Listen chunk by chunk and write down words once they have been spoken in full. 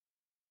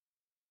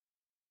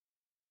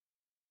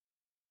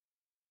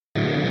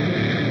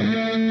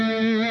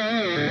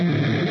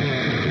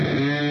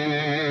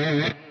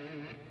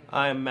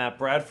I am Matt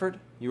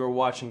Bradford. You are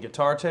watching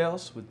Guitar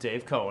Tales with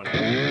Dave Cohen.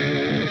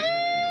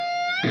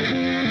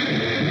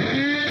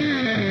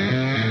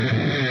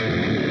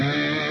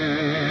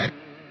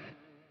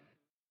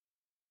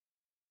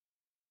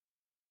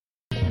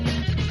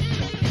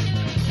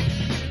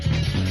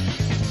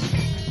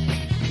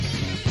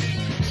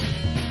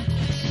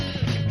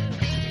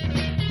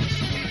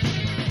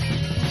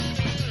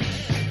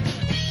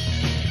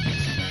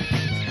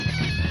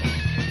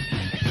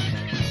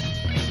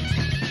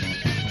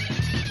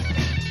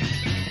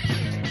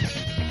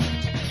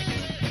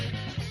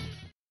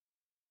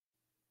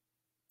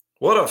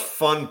 What a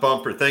fun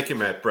bumper. Thank you,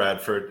 Matt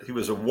Bradford. He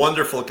was a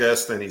wonderful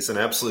guest, and he's an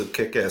absolute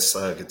kick-ass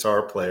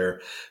guitar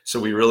player. So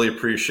we really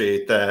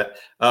appreciate that.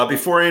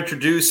 Before I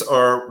introduce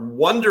our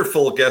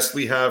wonderful guest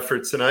we have for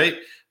tonight,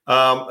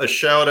 a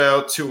shout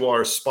out to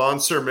our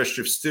sponsor,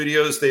 Mischief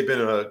Studios. They've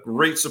been a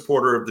great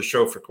supporter of the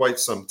show for quite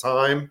some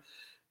time.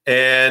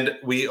 And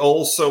we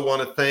also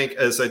want to thank,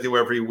 as I do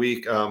every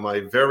week,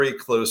 my very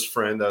close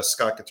friend,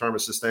 Scott Guitar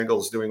Assist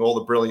Engel, is doing all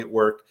the brilliant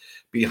work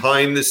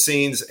behind the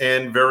scenes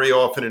and very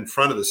often in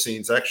front of the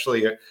scenes.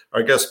 Actually,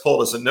 our guest Paul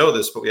doesn't know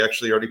this, but we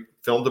actually already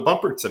filmed a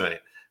bumper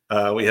tonight.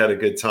 We had a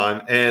good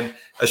time. And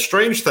a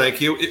strange thank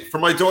you for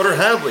my daughter,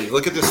 Hadley.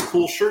 Look at this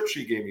cool shirt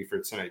she gave me for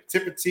tonight.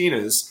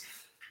 Tipitina's.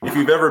 If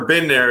you've ever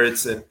been there,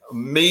 it's an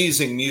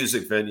amazing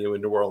music venue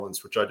in New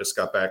Orleans, which I just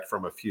got back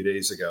from a few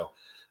days ago.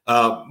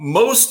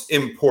 Most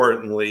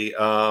importantly,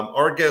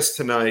 our guest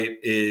tonight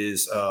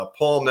is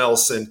Paul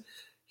Nelson.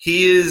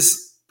 He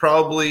is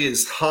probably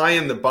as high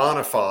in the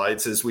bona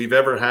fides as we've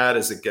ever had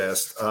as a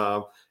guest.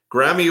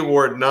 Grammy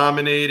Award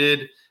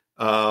nominated,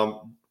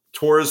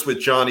 tours with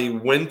Johnny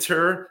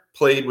Winter,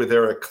 played with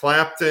Eric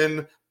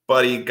Clapton,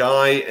 Buddy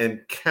Guy,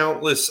 and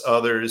countless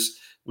others.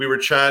 We were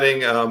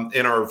chatting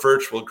in our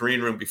virtual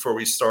green room before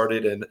we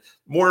started, and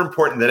more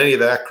important than any of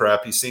that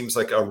crap, he seems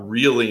like a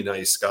really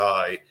nice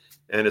guy.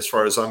 And as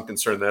far as I'm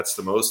concerned, that's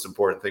the most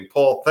important thing.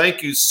 Paul,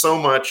 thank you so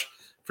much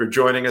for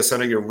joining us. I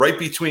know you're right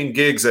between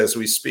gigs as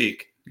we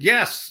speak.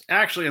 Yes,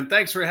 actually, and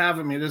thanks for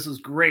having me. This is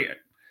great.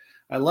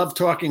 I love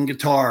talking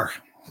guitar.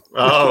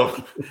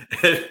 Oh,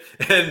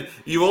 and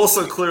you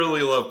also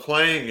clearly love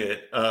playing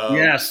it.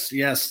 Yes.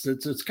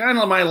 It's kind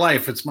of my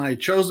life. It's my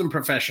chosen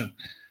profession.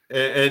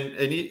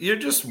 And you're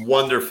just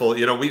wonderful.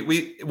 You know,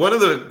 we one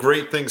of the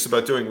great things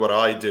about doing what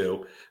I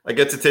do, I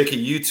get to take a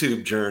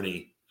YouTube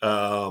journey.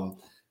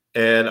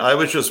 And I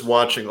was just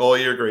watching all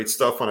your great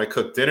stuff when I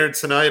cooked dinner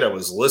tonight. I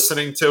was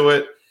listening to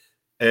it.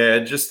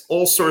 And just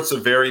all sorts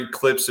of varied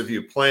clips of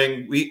you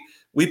playing.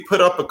 We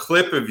put up a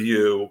clip of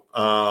you,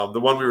 the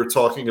one we were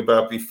talking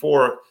about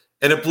before,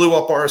 and it blew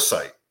up our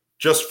site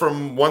just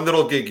from one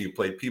little gig you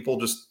played. People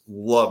just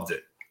loved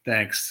it.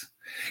 Thanks.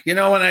 You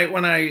know,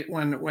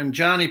 when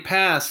Johnny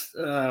passed,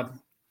 I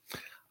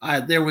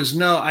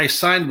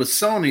signed with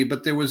Sony,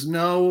 but there was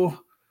no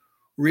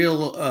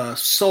real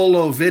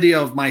solo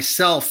video of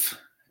myself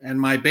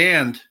and my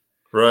band.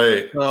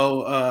 Right.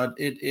 So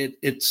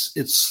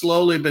it's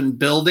slowly been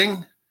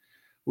building,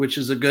 which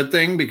is a good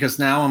thing because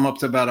now I'm up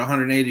to about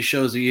 180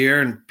 shows a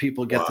year and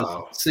people get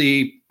to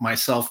see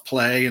myself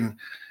play and,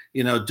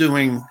 you know,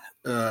 doing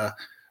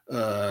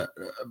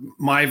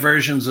my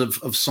versions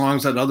of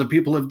songs that other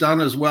people have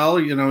done as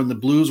well, you know, in the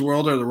blues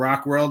world or the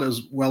rock world,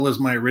 as well as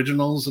my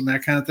originals and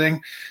that kind of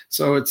thing.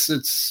 So it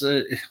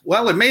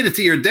made it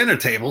to your dinner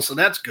table. So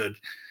that's good.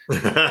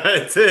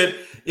 It did.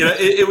 You know,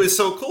 it was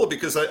so cool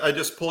because I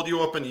just pulled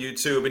you up on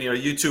YouTube and, you know,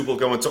 YouTube will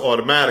go into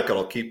automatic.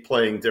 It'll keep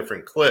playing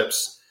different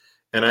clips.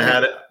 And I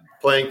had it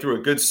playing through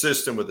a good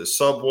system with a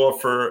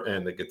subwoofer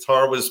and the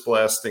guitar was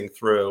blasting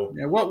through.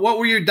 Yeah, what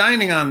were you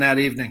dining on that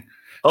evening?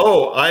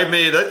 Oh, I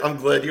made it. I'm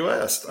glad you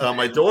asked.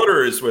 My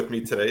daughter is with me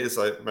today. Is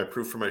my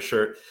proof for my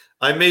shirt.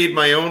 I made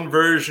my own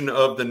version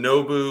of the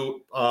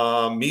Nobu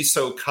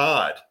miso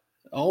cod.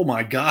 Oh,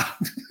 my God.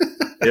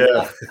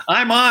 Yeah.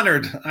 I'm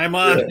honored. Yeah.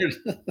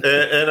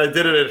 And I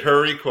did it at her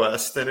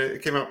request, and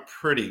it came out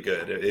pretty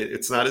good.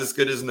 It's not as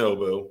good as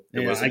Nobu.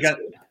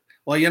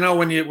 Well, you know,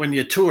 when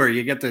you tour,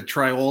 you get to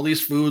try all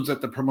these foods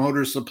that the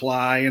promoters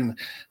supply and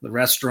the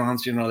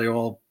restaurants, you know, they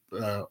all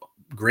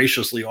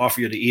graciously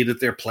offer you to eat at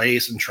their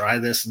place and try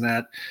this and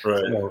that.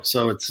 Right.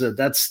 So it's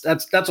that's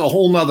a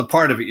whole nother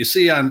part of it. You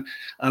see on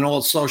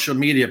all social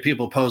media,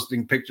 people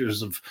posting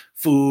pictures of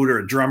food or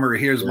a drummer.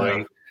 Here's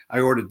I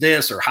ordered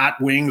this or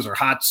hot wings or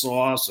hot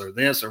sauce or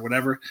this or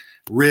whatever,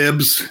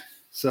 ribs.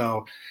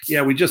 So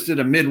yeah, we just did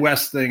a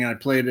Midwest thing. I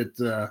played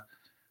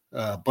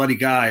at Buddy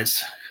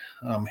Guy's.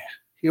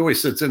 He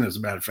always sits in, as a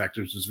matter of fact,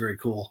 which is very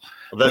cool.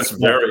 Well, that's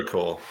very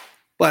cool.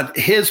 But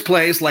his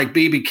place, like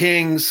BB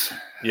King's,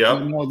 yeah,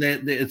 you know,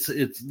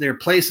 it's their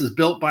place is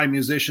built by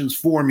musicians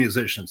for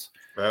musicians.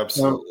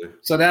 Absolutely.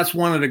 So that's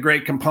one of the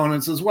great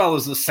components, as well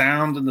as the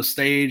sound and the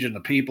stage and the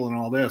people and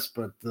all this.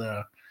 But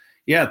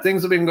yeah,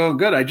 things have been going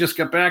good. I just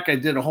got back. I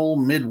did a whole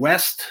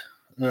Midwest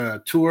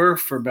tour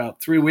for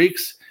about 3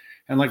 weeks,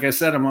 and like I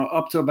said, I'm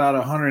up to about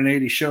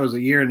 180 shows a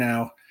year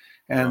now.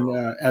 And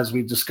as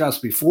we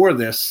discussed before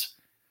this,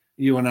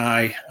 you and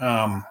I,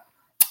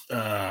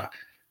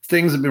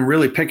 things have been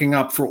really picking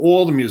up for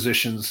all the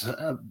musicians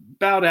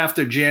about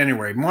after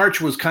January. March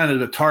was kind of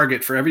the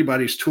target for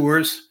everybody's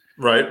tours.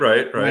 Right.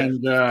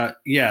 And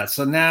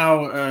so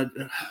now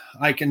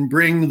I can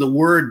bring the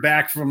word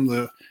back from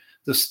the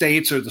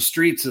States, or the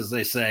streets, as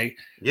they say.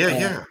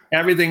 Yeah.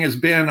 Everything has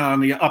been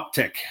on the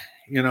uptick.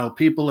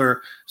 People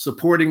are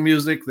supporting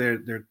music.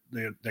 They're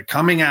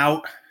coming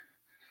out.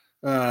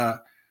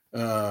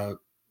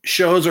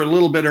 Shows are a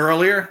little bit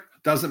earlier.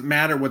 Doesn't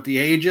matter what the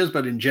age is,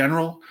 but in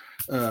general,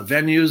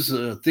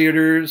 venues,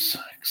 theaters,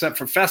 except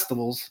for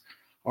festivals,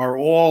 are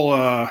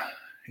all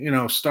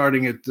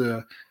starting at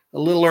a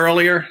little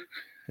earlier.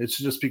 It's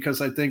just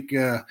because I think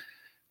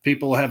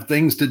people have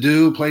things to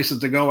do, places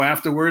to go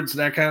afterwards,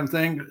 that kind of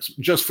thing.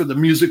 Just for the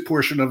music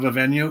portion of a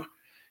venue.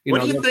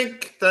 What do you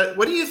think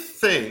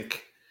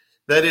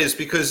that is?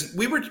 Because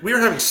we were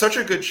having such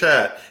a good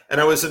chat, and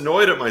I was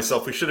annoyed at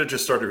myself. We should have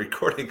just started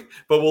recording,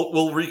 but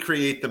we'll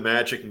recreate the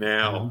magic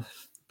now. Mm-hmm.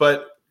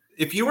 But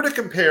if you were to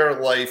compare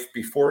life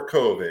before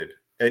COVID,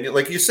 and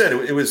like you said,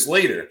 it was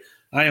later.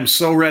 I am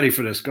so ready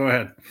for this. Go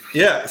ahead.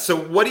 Yeah. So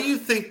what do you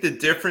think the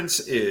difference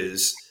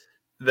is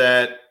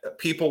that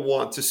people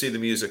want to see the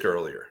music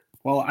earlier?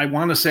 Well, I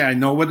want to say I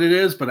know what it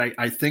is, but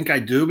I think I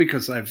do,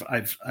 because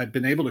I've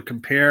been able to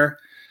compare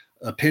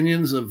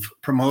opinions of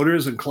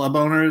promoters and club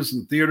owners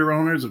and theater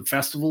owners and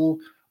festival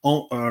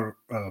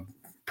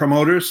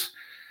promoters,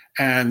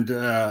 and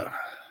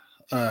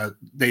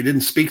they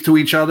didn't speak to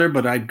each other.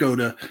 But I'd go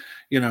to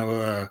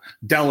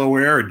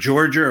Delaware or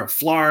Georgia or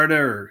Florida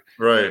or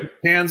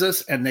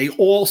Kansas, and they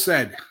all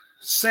said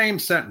same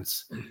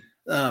sentence: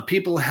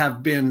 people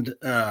have been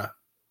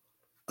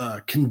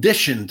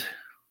conditioned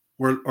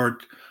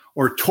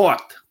or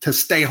taught to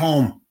stay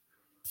home.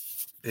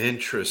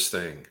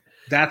 Interesting.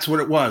 That's what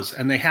it was,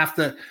 and they have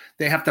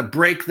to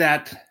break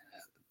that.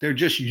 They're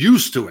just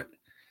used to it,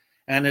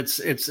 and it's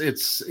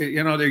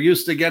they're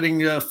used to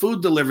getting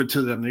food delivered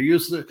to them. They're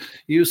used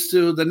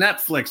to the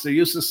Netflix. They're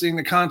used to seeing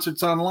the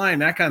concerts online,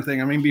 that kind of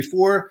thing. I mean,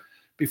 before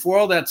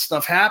all that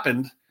stuff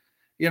happened,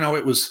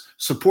 it was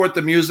support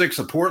the music,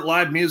 support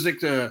live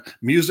music,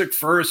 music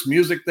first,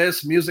 music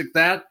this, music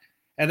that,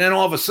 and then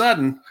all of a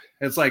sudden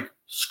it's like,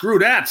 screw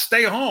that,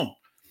 stay home.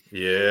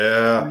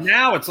 Yeah. And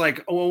now it's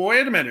like, well,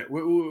 wait a minute.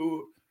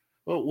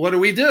 What do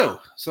we do?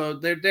 So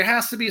there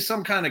has to be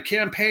some kind of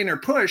campaign or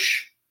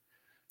push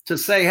to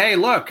say, hey,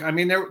 look, I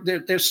mean,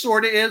 there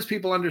sort of is.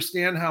 People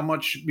understand how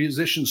much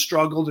musicians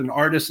struggled, and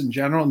artists in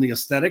general, and the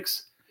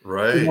aesthetics,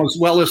 right, as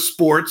well as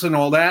sports and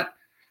all that.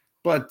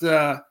 But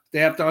they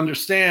have to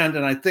understand,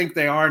 and I think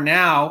they are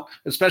now,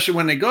 especially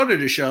when they go to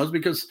the shows,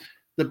 because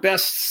the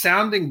best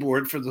sounding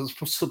board for the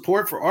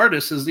support for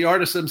artists is the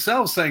artists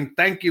themselves saying,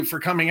 thank you for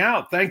coming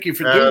out. Thank you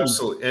for doing it.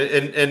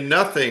 Absolutely. And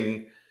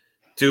nothing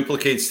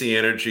duplicates the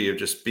energy of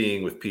just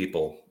being with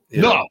people.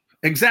 No,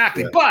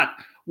 exactly. Yeah. But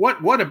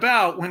what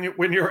about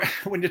when you're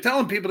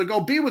telling people to go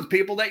be with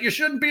people that you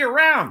shouldn't be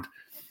around?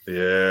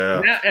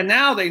 Yeah. And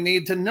now they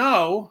need to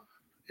know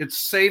it's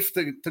safe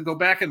to go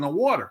back in the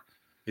water.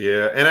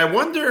 Yeah. And I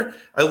wonder,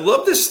 I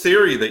love this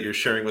theory that you're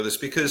sharing with us,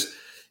 because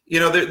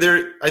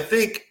I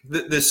think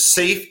the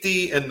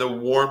safety and the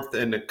warmth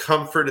and the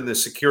comfort and the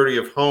security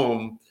of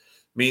home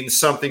means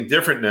something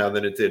different now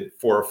than it did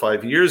 4 or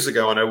 5 years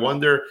ago. And I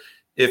wonder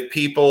if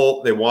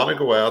people, they want to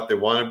go out, they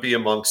want to be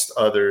amongst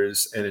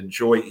others and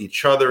enjoy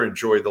each other,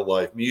 enjoy the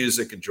live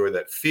music, enjoy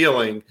that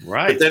feeling.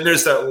 Right. But then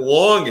there's that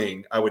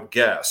longing, I would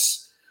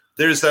guess.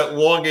 There's that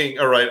longing,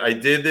 all right, I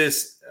did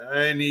this,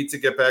 I need to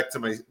get back to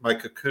my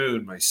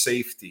cocoon, my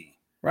safety.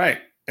 Right.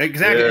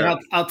 Exactly. Yeah.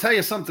 And I'll tell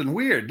you something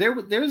weird. There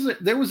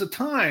was a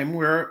time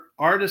where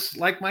artists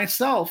like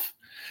myself,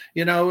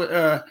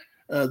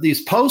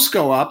 these posts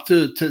go up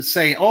to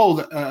say,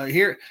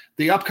 here,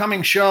 the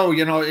upcoming show,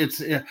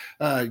 it's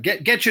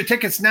get your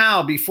tickets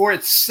now before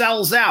it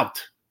sells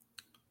out.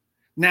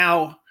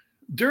 Now,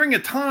 during a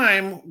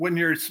time when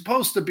you're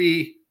supposed to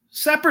be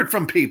separate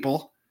from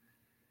people,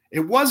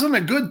 it wasn't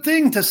a good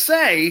thing to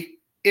say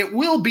it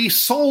will be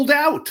sold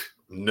out.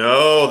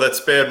 No, that's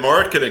bad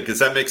marketing, because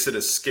that makes it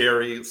a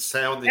scary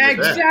sounding event.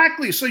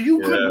 Exactly. So you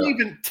couldn't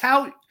even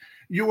tout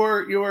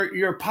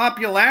your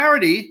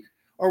popularity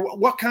or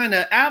what kind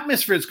of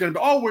atmosphere it's going to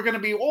be. Oh, we're going to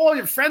be, all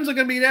your friends are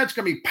going to be there. It's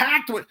going to be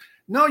packed.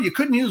 No, you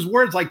couldn't use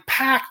words like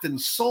packed and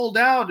sold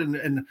out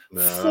and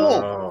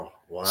full.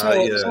 Wow.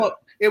 So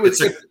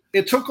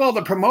it took all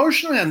the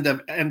promotional end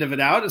of it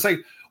out. It's like,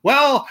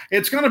 well,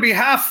 it's going to be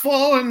half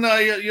full, and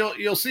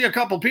you'll see a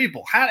couple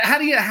people. How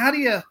do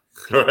you?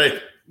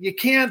 Right. You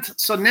can't.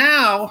 So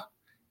now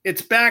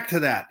it's back to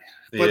that.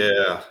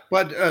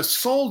 But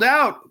sold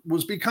out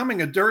was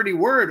becoming a dirty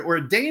word or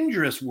a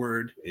dangerous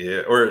word.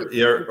 Yeah, or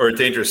a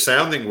dangerous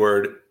sounding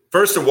word.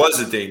 First, it was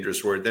a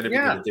dangerous word. Then it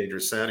became a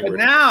dangerous sounding word.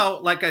 But now,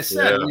 like I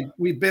said,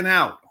 we've been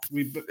out.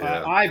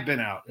 I've been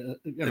out.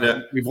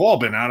 We've all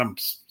been out. I'm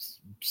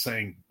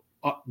saying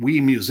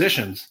we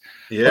musicians.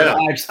 Yeah.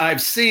 But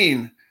I've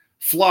seen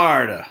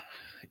Florida,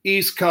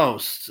 East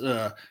Coast,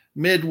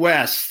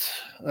 Midwest,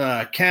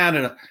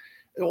 Canada.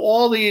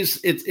 All these,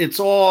 it's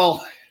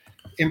all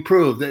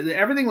improved.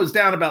 Everything was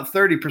down about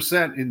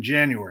 30% in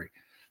January.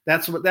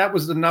 That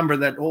was the number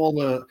that all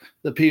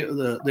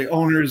the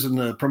owners and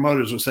the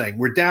promoters were saying.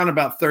 We're down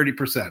about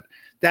 30%.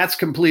 That's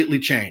completely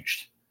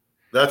changed.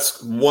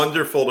 That's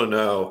wonderful to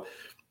know.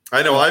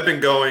 I know I've been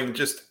going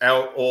just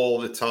out all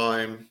the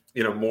time,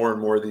 more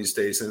and more these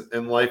days,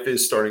 and life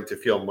is starting to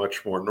feel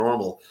much more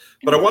normal.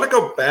 But I want to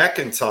go back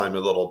in time a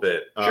little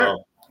bit. Sure.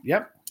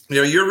 Yep.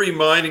 You're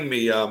reminding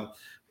me,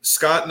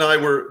 Scott and I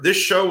this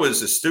show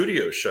was a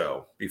studio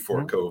show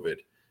before COVID.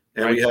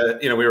 And we had,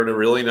 we were in a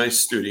really nice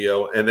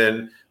studio, and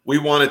then we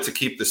wanted to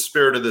keep the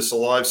spirit of this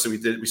alive. So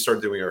we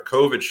started doing our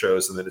COVID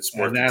shows, and then it's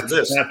morphed into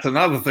this. That's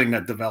another thing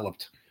that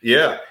developed.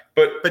 Yeah.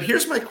 But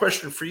here's my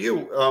question for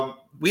you.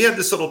 We had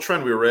this little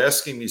trend. We were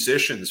asking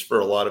musicians for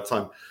a lot of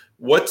time,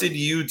 what did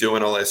you do?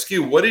 And I'll ask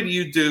you, what did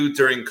you do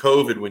during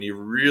COVID when you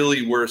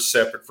really were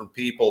separate from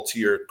people, to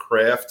your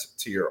craft,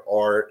 to your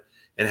art?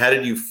 And how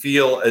did you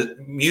feel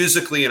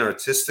musically and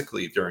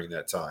artistically during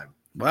that time?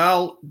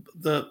 Well,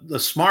 the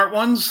smart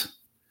ones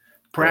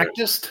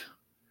practiced.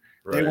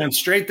 Right. They went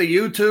straight to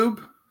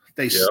YouTube.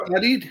 They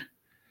studied.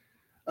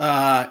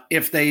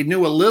 If they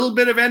knew a little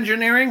bit of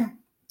engineering,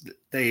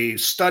 they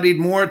studied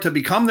more to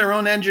become their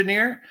own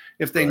engineer.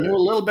 If they knew a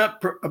little bit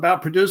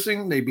about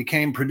producing, they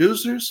became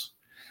producers.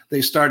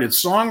 They started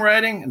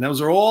songwriting, and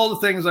those are all the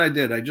things I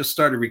did. I just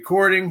started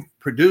recording,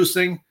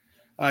 producing.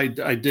 I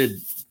did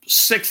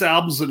 6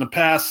 albums in the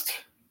past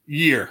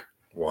year.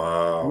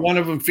 Wow. One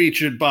of them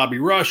featured Bobby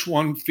Rush.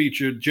 One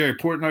featured Jerry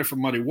Portnoy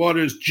from Muddy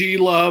Waters, G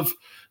Love,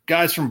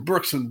 guys from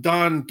Brooks and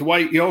Dunn,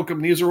 Dwight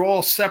Yoakam. These are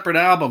all separate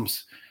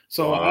albums.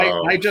 So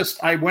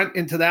I went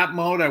into that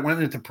mode. I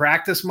went into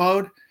practice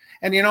mode.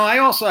 And, I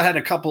also had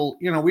a couple,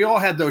 we all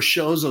had those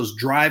shows, those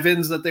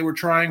drive-ins that they were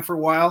trying for a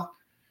while.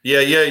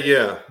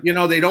 Yeah.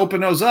 They'd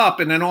open those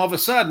up, and then all of a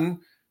sudden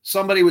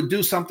somebody would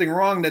do something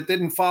wrong that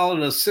didn't follow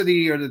the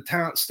city or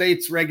the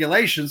state's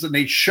regulations, and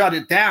they'd shut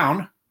it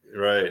down.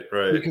 Right.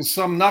 Because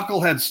some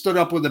knucklehead stood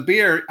up with a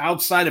beer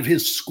outside of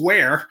his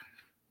square,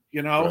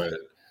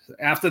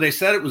 after they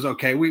said it was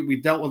okay. We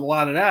dealt with a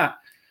lot of that.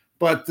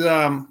 But,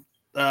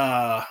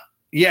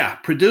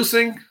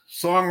 producing,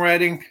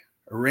 songwriting,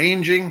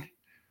 arranging,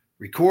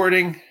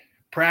 recording,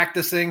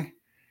 practicing,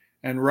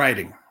 and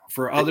writing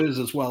for others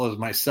as well as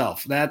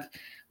myself. That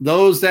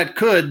those that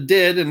could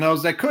did, and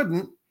those that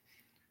couldn't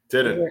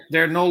didn't.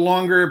 They're no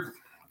longer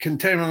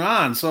continuing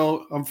on.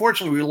 So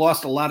unfortunately, we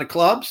lost a lot of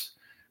clubs,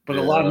 but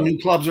a lot of new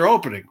clubs are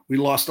opening. We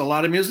lost a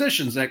lot of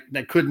musicians that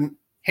couldn't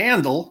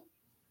handle,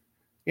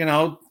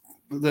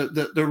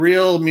 the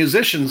real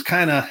musicians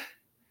kind of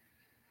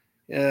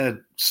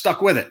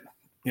stuck with it.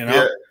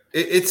 Yeah.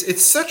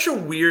 It's such a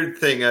weird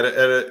thing out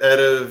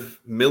of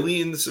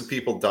millions of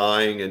people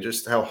dying and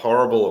just how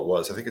horrible it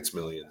was. I think it's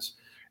millions.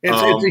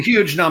 It's a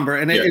huge number,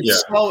 and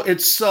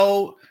it's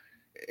so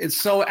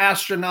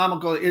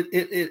astronomical. It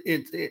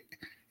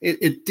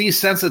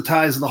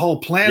desensitized the whole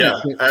planet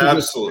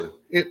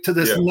to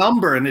this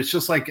number, and it's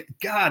just like,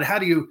 God, how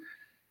do you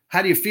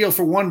feel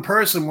for one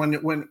person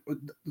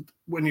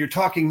when you're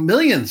talking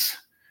millions?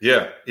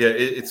 Yeah,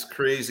 it's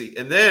crazy.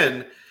 And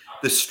then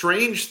the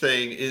strange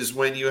thing is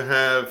when you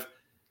have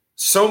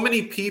so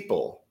many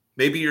people,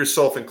 maybe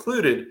yourself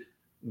included,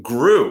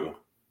 grew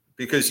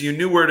because you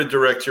knew where to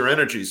direct your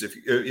energies. If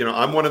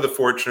I'm one of the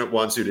fortunate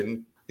ones who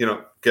didn't,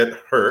 get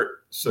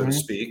hurt, so to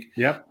speak.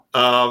 Yep.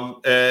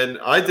 And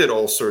I did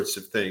all sorts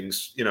of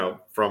things,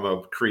 from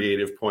a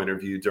creative point of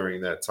view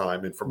during that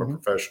time and from a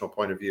professional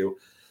point of view.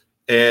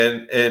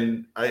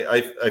 And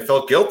I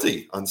felt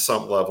guilty on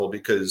some level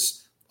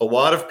because a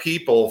lot of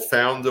people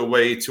found a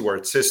way to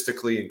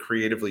artistically and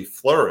creatively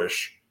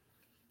flourish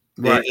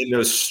in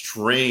those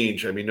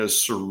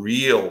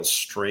surreal,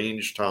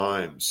 strange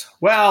times.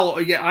 Well,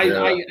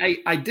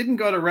 I didn't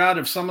go the route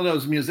of some of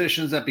those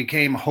musicians that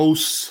became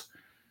hosts,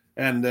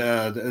 and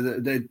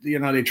they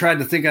tried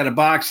to think out of the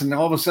box, and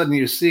all of a sudden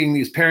you're seeing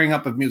these pairing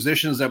up of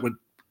musicians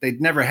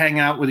they'd never hang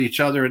out with each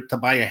other to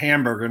buy a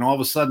hamburger, and all of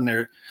a sudden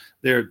they're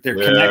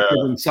connected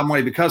in some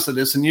way because of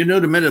this, and you knew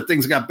the minute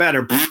things got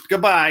better,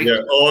 goodbye.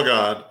 Yeah, oh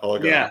God.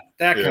 Yeah,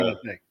 that kind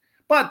of thing.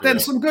 But then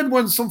some good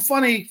ones, some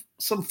funny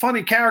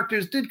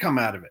characters did come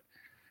out of it.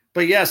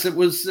 But yes, it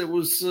was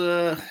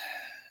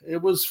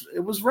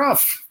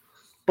rough.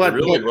 But it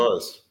really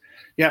was.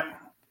 Yeah.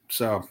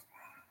 So.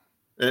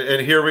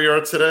 And here we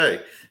are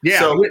today.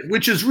 Yeah, so,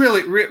 which is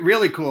really,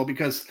 really cool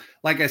because,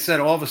 like I said,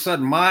 all of a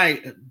sudden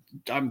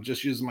I'm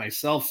just using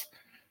myself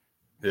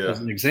as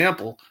an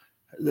example.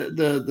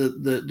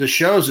 The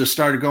shows just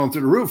started going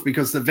through the roof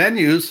because the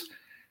venues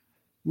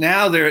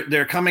now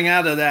they're coming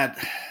out of that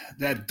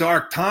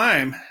dark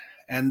time,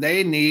 and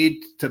they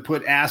need to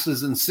put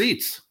asses in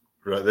seats.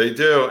 Right, they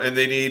do, and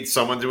they need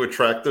someone to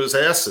attract those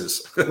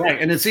asses.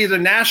 Right, and it's either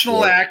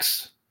national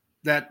acts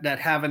that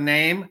have a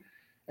name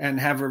and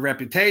have a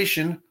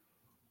reputation,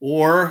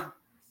 or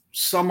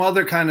some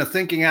other kind of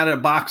thinking out of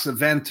the box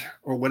event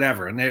or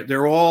whatever. And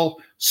they're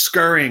all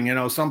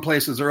scurrying. Some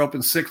places are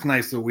open 6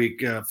 nights a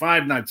week,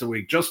 5 nights a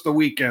week, just the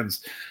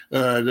weekends,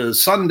 the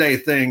Sunday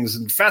things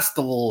and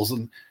festivals.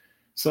 And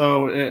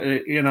So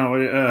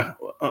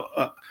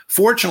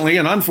fortunately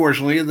and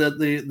unfortunately,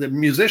 the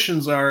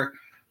musicians are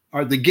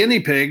the guinea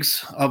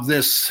pigs of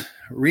this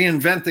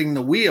reinventing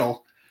the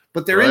wheel.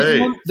 But there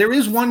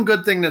is one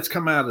good thing that's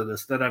come out of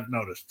this that I've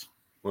noticed.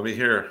 Let me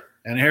hear.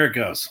 And here it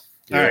goes.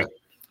 Yeah. All right.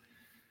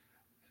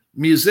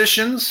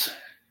 Musicians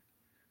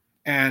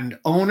and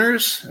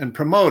owners and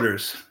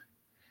promoters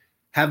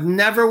have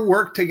never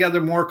worked together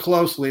more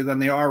closely than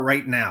they are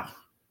right now.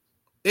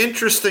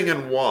 Interesting.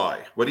 And why?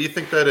 What do you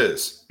think that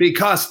is?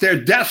 Because they're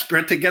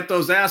desperate to get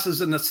those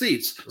asses in the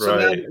seats. So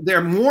right.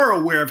 they're more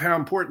aware of how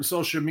important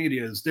social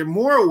media is. They're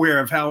more aware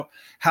of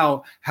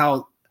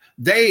how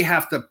they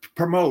have to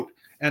promote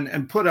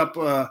and put up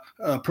a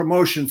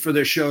promotion for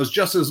their shows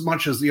just as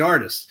much as the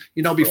artists.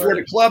 Before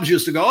the clubs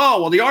used to go, oh,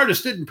 well, the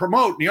artist didn't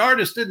promote, and the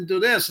artist didn't do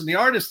this, and the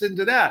artist didn't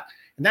do that.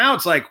 And now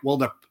it's like, well,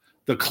 the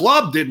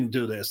club didn't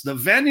do this, the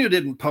venue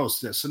didn't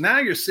post this. So now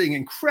you're seeing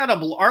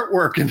incredible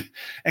artwork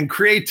and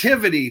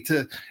creativity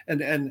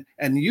and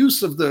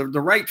use of the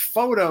right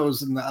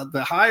photos and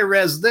the high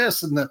res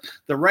this and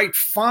the right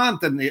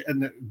font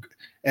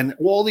and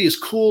all these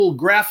cool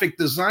graphic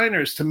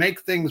designers to make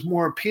things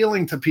more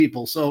appealing to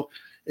people. So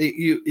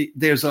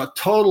there's a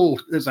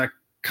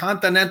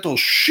continental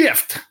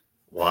shift.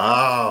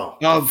 Wow.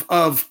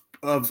 Of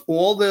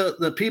all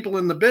the people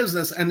in the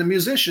business and the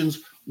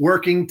musicians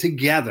working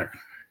together.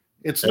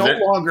 It's no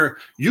longer,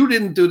 you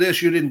didn't do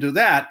this, you didn't do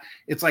that.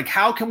 It's like,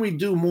 how can we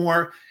do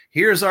more?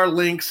 Here's our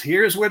links.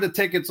 Here's where the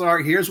tickets are.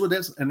 Here's what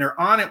this, and they're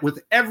on it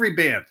with every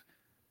band.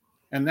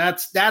 And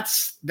that's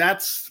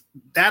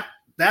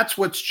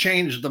what's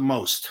changed the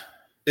most.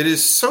 It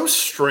is so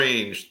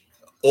strange,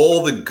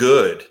 all the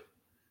good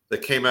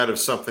that came out of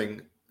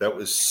something that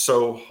was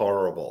so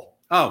horrible.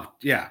 Oh,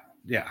 yeah.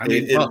 Yeah. I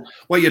mean,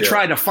 you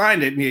try to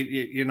find it and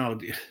you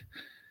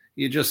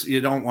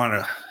don't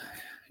want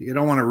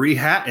to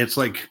rehab. It's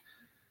like,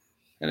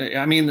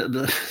 I mean,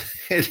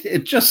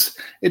 it just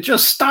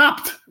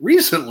stopped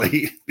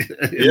recently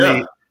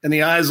in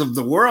the eyes of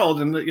the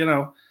world. And,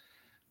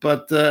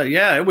 but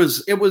it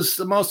was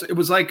the most, it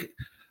was like,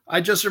 I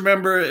just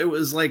remember it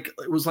was like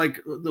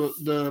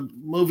the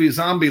movie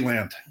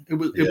Zombieland. It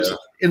was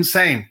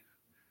insane.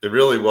 It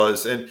really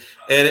was. And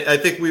I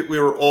think we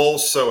were all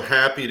so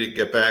happy to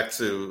get back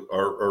to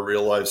our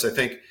real lives. I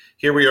think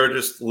here we are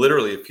just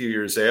literally a few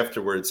years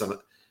afterwards.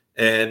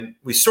 And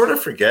we sort of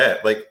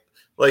forget,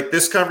 like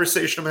this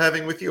conversation I'm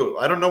having with you.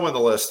 I don't know when the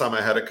last time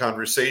I had a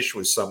conversation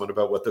with someone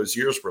about what those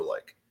years were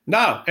like.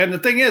 No. And the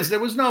thing is, there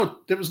was no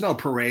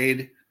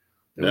parade.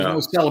 There was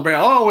no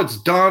celebration. Oh,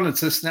 it's done.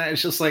 It's this.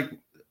 It's just like,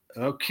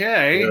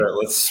 okay. Yeah,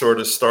 let's sort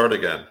of start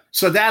again.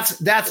 So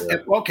that's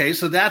okay.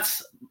 So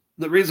that's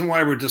the reason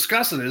why we're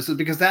discussing this is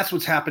because that's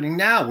what's happening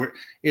now.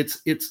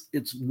 It's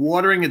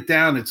watering it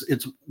down.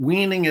 It's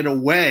weaning it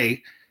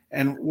away.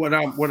 And what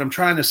I'm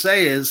trying to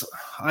say is,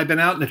 I've been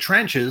out in the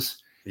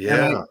trenches,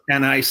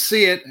 and I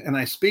see it, and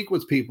I speak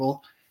with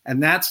people,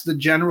 and that's the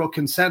general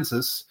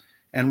consensus.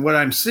 And what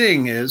I'm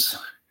seeing is,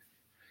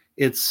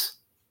 it's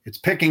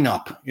picking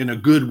up in a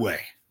good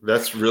way.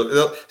 That's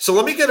really so.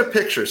 Let me get a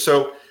picture.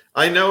 So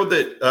I know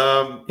that.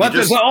 But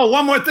there's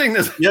one more thing.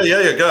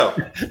 Go.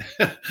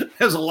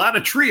 There's a lot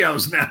of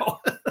trios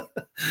now.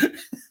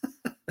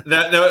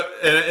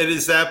 And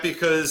is that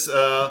because?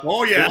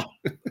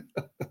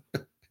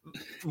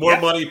 More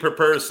money per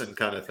person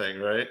kind of thing,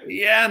 right?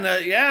 Yeah,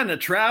 and the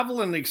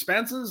travel and the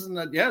expenses and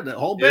the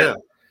whole bit. Yeah.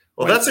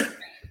 Well, that's a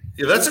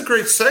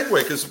great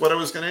segue, because what I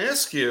was going to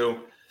ask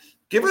you,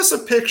 give us a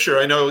picture.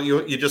 I know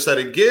you just had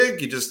a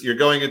gig. You're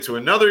going into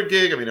another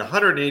gig. I mean,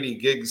 180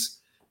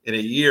 gigs in a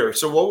year.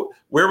 So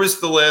where was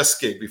the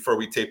last gig before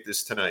we taped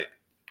this tonight?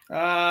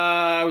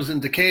 I was in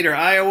Decatur,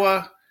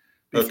 Iowa.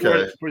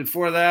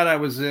 Before that, I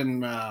was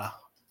in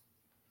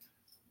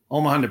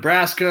Omaha,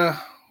 Nebraska.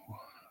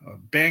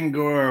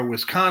 Bangor,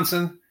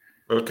 Wisconsin,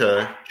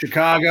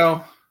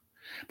 Chicago.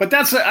 But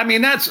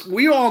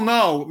we all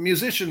know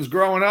musicians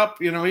growing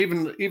up,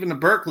 even the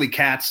Berkeley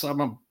cats. I'm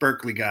a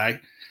Berkeley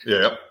guy.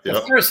 Yeah.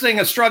 The first thing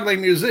a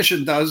struggling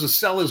musician does is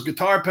sell his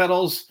guitar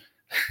pedals.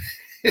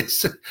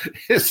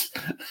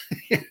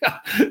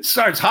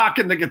 Starts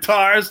hawking the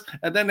guitars,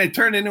 and then they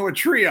turn into a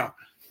trio.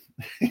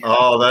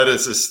 Oh, that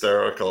is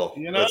hysterical.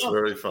 That's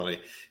very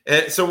funny.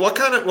 And so what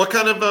kind of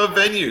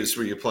venues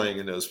were you playing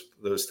in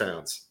those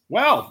towns?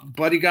 Well,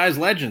 Buddy Guy's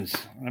Legends.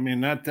 I mean,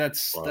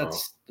 that's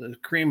the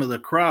cream of the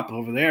crop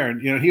over there.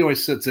 And, he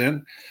always sits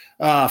in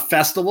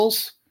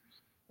festivals,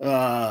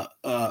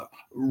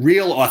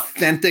 real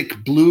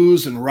authentic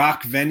blues and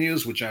rock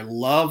venues, which I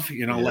love,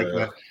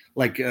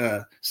 like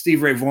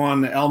Steve Ray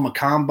Vaughan, the El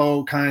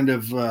Macambo kind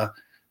of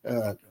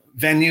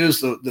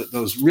venues,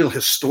 those real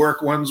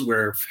historic ones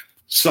where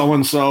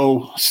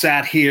so-and-so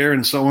sat here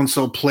and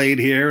so-and-so played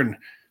here and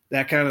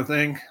that kind of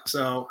thing.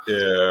 So,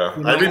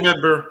 I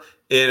remember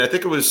I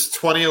think it was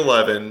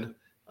 2011,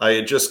 I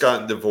had just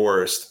gotten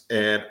divorced,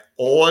 and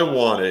all I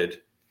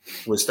wanted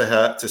was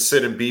to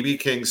sit in BB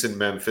King's in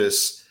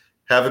Memphis,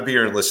 have a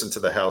beer, and listen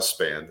to the house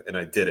band, and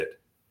I did it.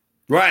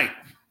 Right.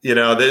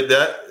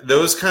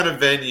 Those kind of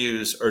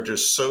venues are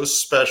just so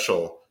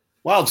special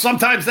Well,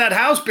 sometimes that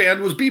house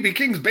band was B.B.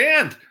 King's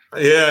band.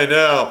 Yeah, I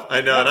know.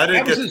 And I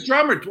didn't That was get. his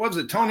drummer. What was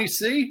it, Tony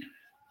C?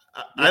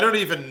 I don't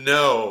even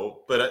know,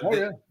 but Oh,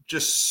 yeah.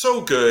 just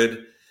so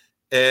good,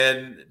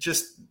 and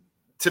just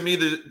to me,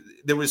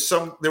 there was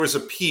a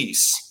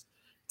piece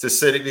to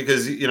sitting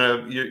because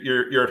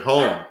you're at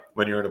home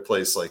when you're in a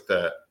place like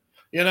that.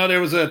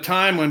 There was a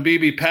time when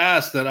BB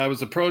passed that I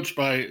was approached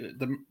by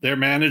their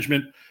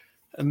management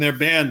and their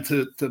band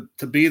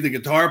to be the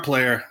guitar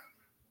player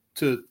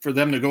for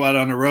them to go out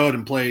on the road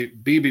and play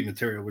BB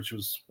material, which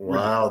was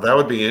wow, that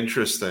would be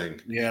interesting.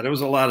 Yeah, there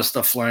was a lot of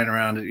stuff flying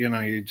around.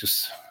 You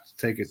just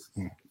take it.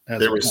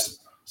 There was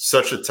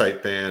such a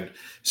tight band.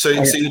 So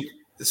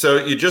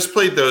you just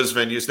played those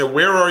venues. Now,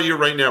 where are you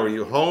right now? Are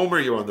you home? Or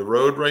are you on the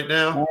road right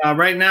now?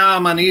 Right now,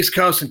 I'm on the East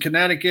Coast in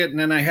Connecticut, and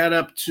then I head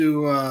up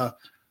to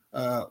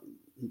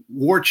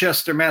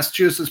Worcester,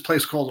 Massachusetts, a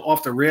place called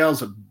Off the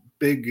Rails, a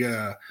big,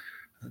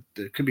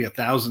 it could be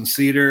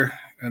 1,000-seater,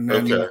 and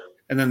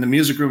then the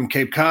Music Room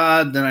Cape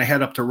Cod. Then I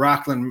head up to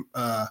Rockland,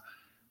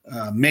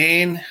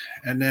 Maine,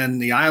 and then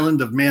the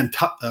island of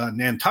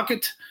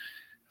Nantucket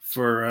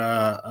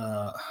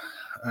for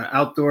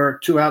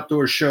two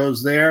outdoor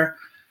shows there,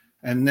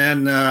 and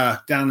then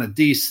down to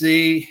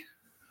DC,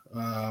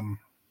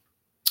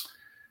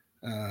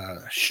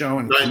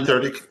 showing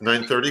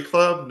 930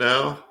 Club.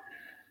 No.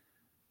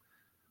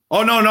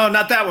 Oh no,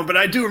 not that one, but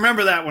I do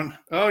remember that one.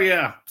 Oh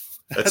yeah,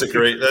 that's a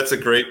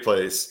great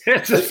place.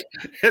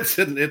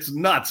 It's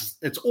nuts.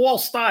 It's all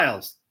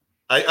styles.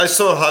 I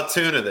saw Hot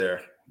Tuna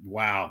there.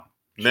 Wow,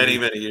 many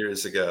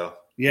years ago.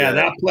 Yeah,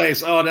 that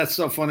place. Oh, that's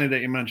so funny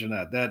that you mentioned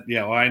that.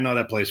 Well, I know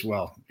that place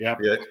well. Yep.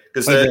 Yeah,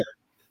 because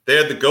they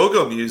had the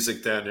go-go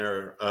music down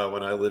there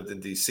when I lived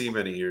in DC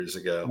many years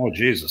ago. Oh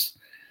Jesus.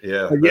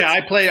 Yeah. Yeah, I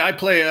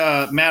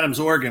play Madam's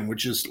organ,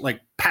 which is like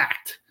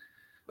packed.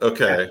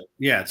 Okay.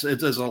 Yeah,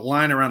 there's a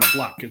line around the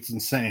block. It's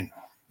insane.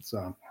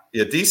 So.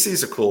 Yeah,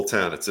 DC's a cool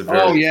town. It's a very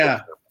Oh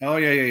yeah.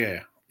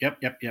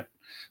 Yep.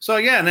 So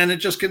yeah, and then it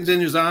just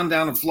continues on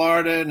down to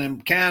Florida and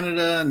then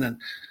Canada and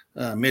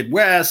then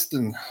Midwest,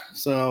 and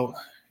so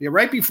yeah.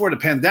 Right before the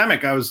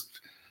pandemic, I was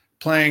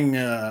playing.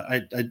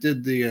 I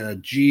did the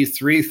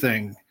G3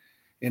 thing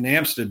in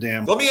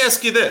Amsterdam. Let me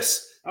ask you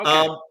this.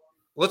 Okay.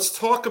 Let's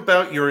talk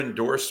about your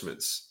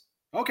endorsements.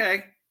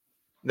 Okay.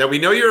 Now, we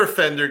know you're a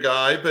Fender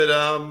guy, but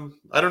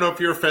I don't know if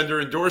you're a Fender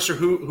endorser.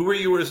 Who are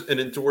you as an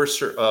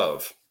endorser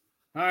of?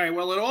 All right.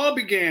 Well, it all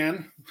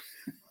began.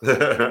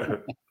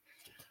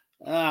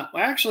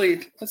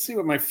 Actually, let's see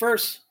what my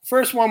first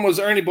one was.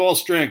 Ernie Ball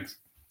Strings.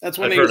 That's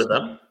when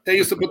they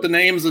used to put the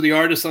names of the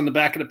artists on the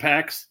back of the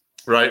packs.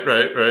 Right.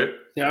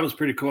 Yeah, that was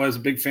pretty cool. I was a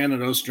big fan of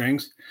those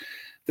strings.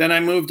 Then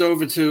I moved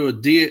over to a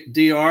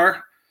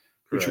DR,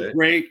 which was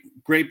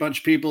great bunch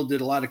of people.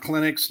 Did a lot of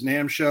clinics,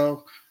 NAMM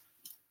show.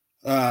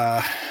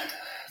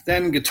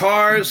 Then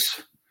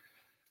guitars,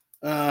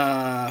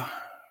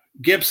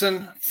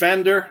 Gibson,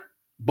 Fender,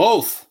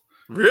 both.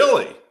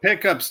 Really?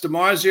 Pickups,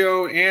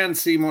 DiMarzio and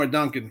Seymour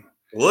Duncan.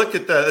 Look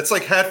at that. It's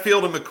like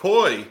Hatfield and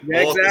McCoy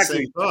all at the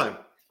same time.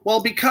 Well,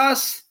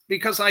 because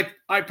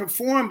I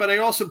perform, but I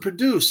also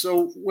produce.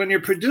 So when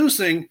you're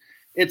producing,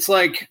 it's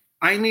like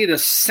I need a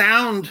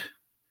sound,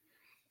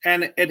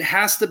 and it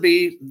has to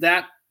be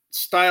that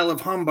style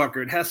of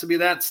humbucker. It has to be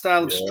that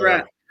style of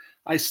Strat.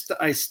 I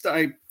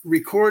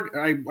record.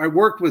 I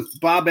worked with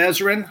Bob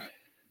Ezrin.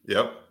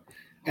 Yep.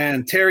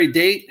 And Terry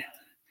Date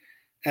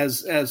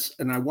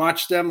and I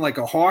watched them like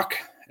a hawk,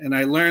 and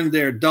I learned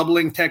their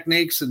doubling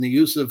techniques and the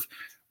use of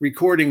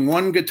recording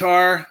one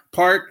guitar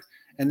part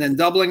and then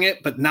doubling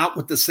it, but not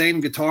with the same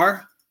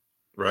guitar.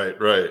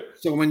 Right.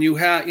 So when you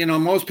have,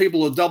 most people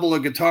will double a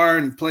guitar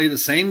and play the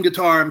same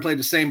guitar and play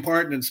the same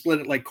part and then split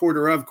it like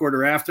quarter of,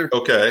 quarter after.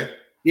 Okay.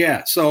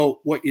 Yeah.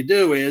 So what you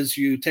do is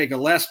you take a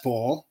Les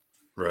Paul.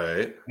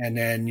 Right. And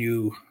then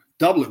you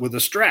double it with a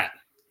Strat.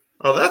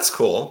 Oh, that's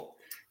cool.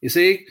 You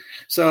see?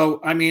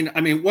 So, I mean,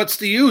 what's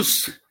the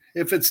use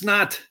if it's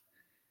not,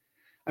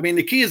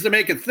 the key is to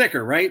make it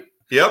thicker, right?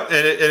 Yep.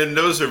 And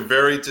those are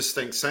very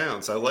distinct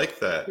sounds. I like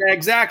that. Yeah,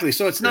 exactly.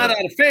 So it's not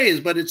out of phase,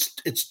 but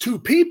it's two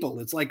people.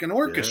 It's like an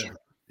orchestra.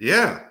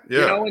 Yeah.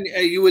 And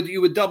you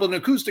would double an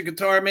acoustic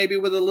guitar maybe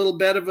with a little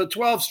bit of a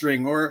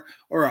 12-string or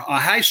a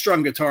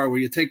high-strung guitar where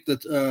you take the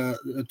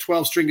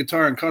 12-string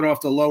guitar and cut off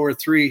the lower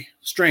 3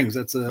 strings.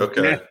 That's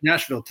a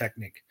Nashville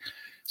technique.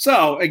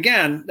 So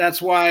again,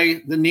 that's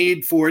why the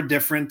need for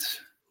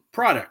different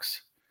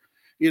products.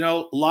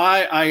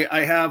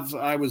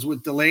 I was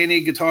with Delaney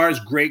Guitars,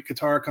 great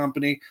guitar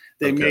company.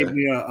 They made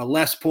me a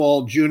Les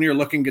Paul Junior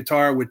looking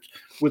guitar with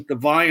the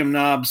volume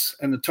knobs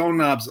and the tone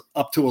knobs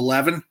up to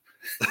 11.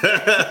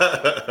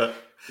 By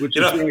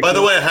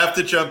the way, I have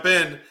to jump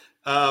in.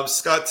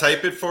 Scott,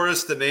 type it for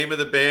us. The name of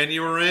the band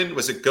you were in,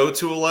 was it Go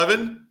to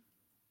 11?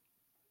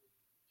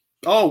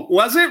 Oh,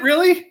 was it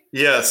really?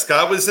 Yeah,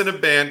 Scott was in a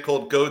band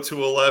called Go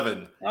to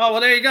 11. Oh, well,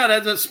 there you go.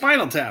 That's a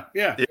Spinal Tap.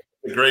 Yeah.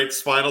 A great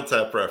Spinal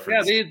Tap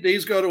reference. Yeah,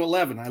 these go to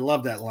 11. I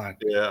love that line.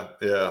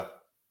 Yeah.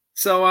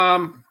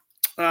 So,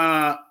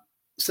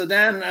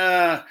 then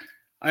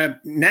I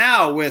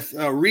now with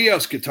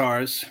Rios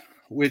Guitars,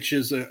 which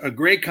is a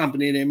great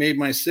company. They made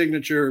my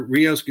signature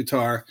Rios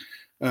guitar,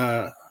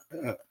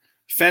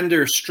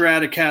 Fender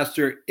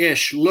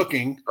Stratocaster-ish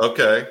looking.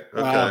 Okay.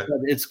 But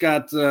it's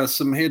got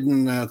some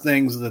hidden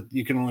things that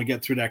you can only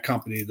get through that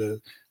company.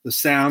 The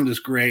sound is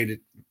great.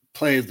 It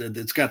plays.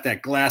 It's got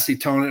that glassy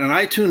tone, and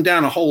I tuned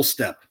down a whole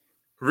step.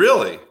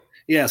 Really?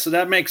 Yeah. So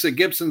that makes a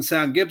Gibson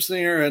sound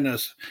Gibsonier, and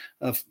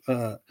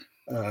a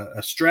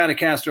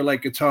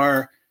Stratocaster-like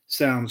guitar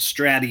sounds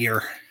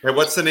strattier. And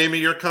what's the name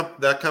of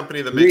that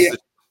company that makes it?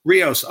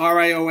 Rios,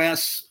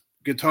 Rios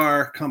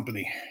Guitar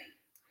Company.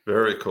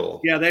 Very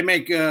cool. Yeah, they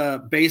make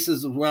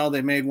basses as well.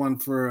 They made one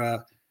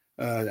for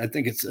I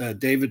think it's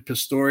David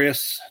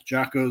Pistorius,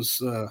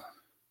 Jocko's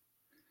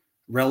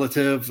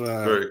relative.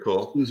 Very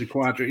cool. Who's a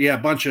Quattro. Yeah, a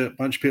bunch of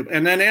people.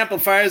 And then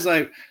amplifiers,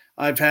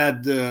 I've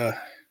had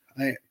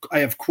I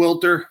have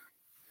Quilter,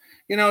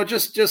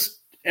 just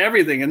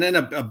everything. And then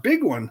a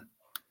big one.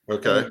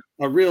 Okay.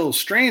 A real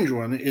strange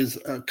one is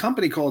a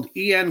company called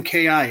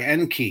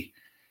Enki.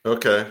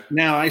 Okay.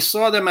 Now I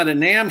saw them at a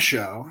NAMM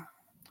show.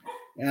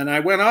 And I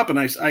went up and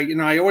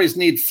I always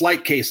need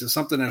flight cases,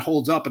 something that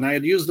holds up. And I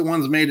had used the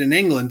ones made in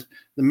England,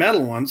 the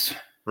metal ones.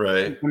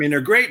 Right. I mean, they're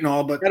great and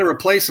all, but I got to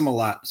replace them a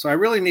lot. So I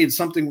really need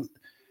something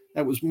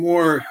that was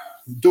more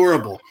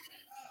durable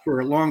for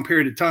a long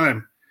period of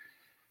time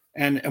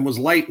and was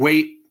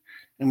lightweight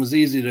and was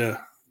easy to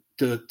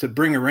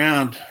bring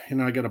around.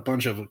 I got a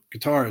bunch of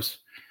guitars.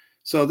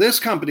 So this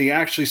company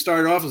actually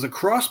started off as a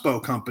crossbow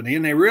company,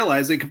 and they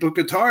realized they could put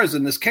guitars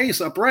in this case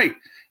upright.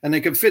 And they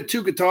can fit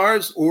 2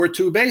 guitars or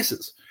 2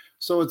 basses.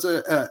 So it's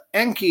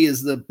Enki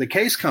is the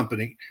case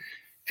company.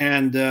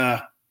 And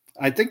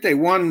I think they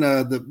won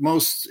the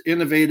most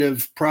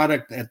innovative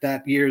product at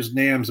that year's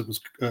NAMMs. It was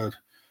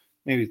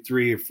maybe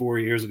 3 or 4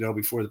 years ago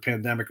before the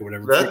pandemic or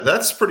whatever.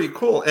 That's pretty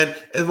cool. And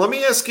let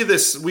me ask you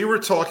this. We were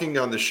talking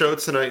on the show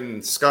tonight,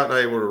 and Scott and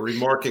I were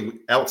remarking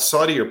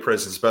outside of your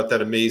presence about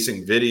that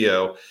amazing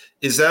video.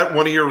 Is that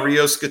one of your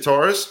Rios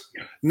guitars?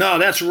 No,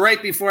 that's right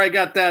before I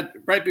got that.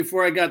 Right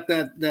before I got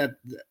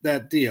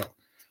that deal.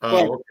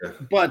 Okay.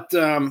 But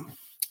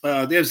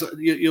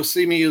you'll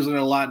see me using it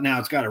a lot now.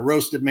 It's got a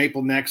roasted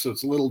maple neck, so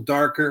it's a little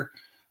darker.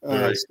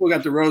 Right. Still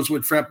got the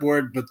rosewood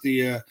fretboard, but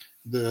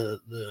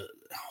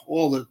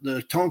all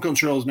the tone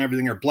controls and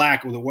everything are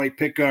black with a white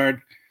pickguard,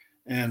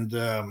 and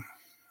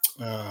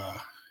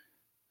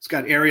it's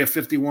got Area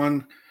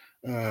 51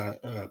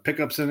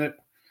 pickups in it.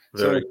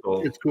 Very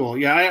cool. It's cool.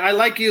 Yeah, I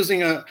like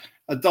using a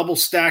double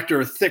stacked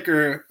or a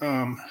thicker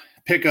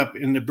pickup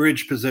in the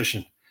bridge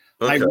position.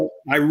 Okay.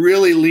 I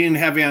really lean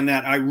heavy on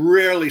that. I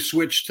rarely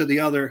switch to the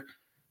other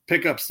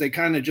pickups. They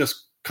kind of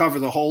just cover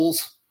the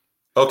holes.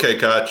 Okay,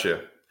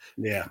 gotcha.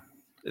 Yeah.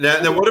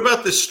 Now, what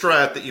about the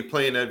Strat that you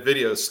play in that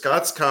video?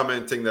 Scott's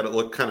commenting that it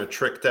looked kind of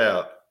tricked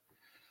out.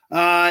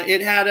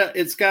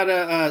 It's got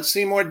a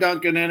Seymour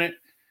Duncan in it.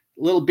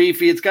 A little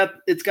beefy. It's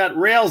got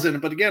rails in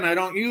it, but again, I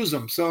don't use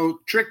them.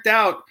 So tricked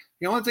out.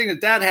 The only thing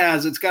that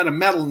has, it's got a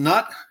metal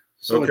nut.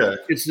 So okay.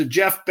 It's the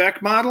Jeff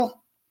Beck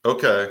model.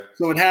 Okay.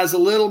 So it has a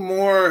little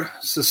more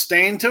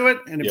sustain to it.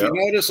 And if you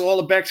notice, all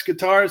the Beck's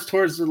guitars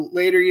towards the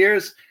later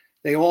years,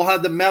 they all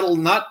had the metal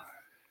nut,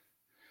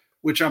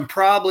 which I'm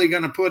probably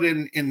going to put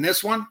in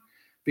this one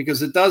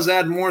because it does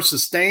add more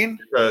sustain.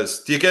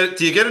 Because do you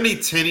get any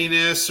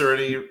tinniness or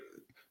any?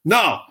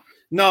 No,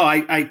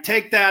 I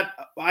take that.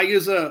 I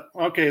use so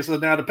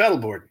now the pedal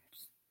board.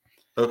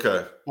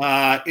 Okay.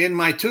 In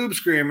my Tube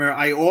Screamer,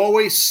 I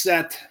always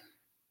set,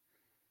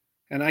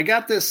 and I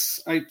got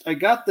this. I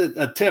got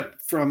a tip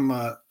from.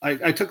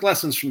 I took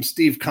lessons from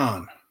Steve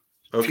Kahn.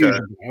 Okay.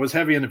 Fusion. I was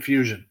heavy into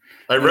fusion.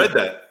 I read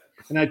that.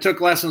 And I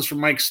took lessons from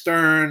Mike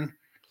Stern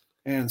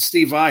and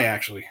Steve Vai,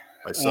 actually.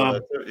 I saw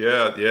that too.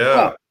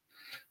 Yeah.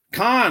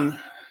 Kahn,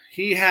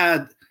 he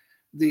had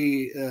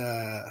the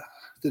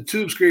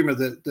Tube Screamer,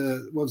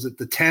 what was it,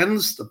 the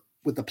 10s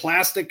with the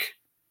plastic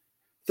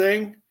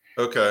thing.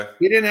 Okay.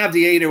 He didn't have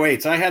the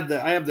 808s. I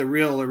have the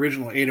real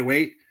original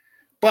 808,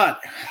 but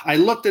I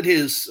looked at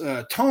his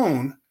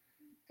tone,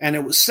 and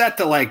it was set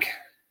to like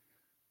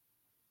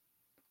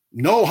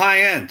no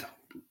high end,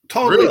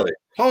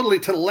 totally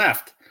to the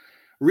left,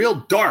 real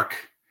dark,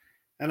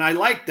 and I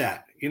liked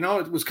that. It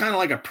was kind of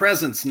like a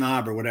presence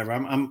knob or whatever.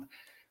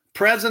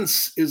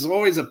 Presence is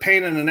always a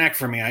pain in the neck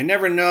for me. I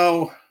never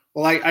know.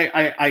 Well,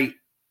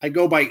 I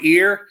go by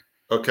ear.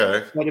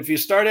 Okay. But if you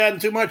start adding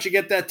too much, you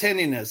get that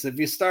tinniness. If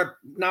you start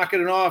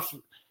knocking it off.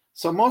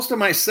 So most of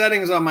my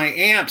settings on my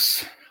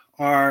amps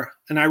are,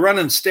 and I run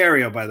in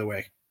stereo, by the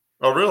way.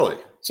 Oh, really?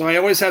 So I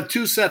always have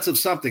 2 sets of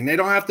something. They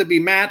don't have to be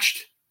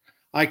matched.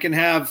 I can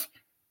have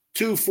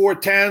 2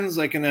 410s.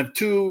 I can have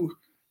 2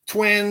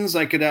 twins.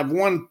 I could have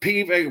 1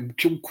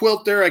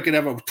 quilter. I could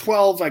have a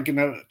 12. I can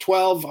have a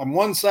 12 on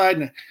one side.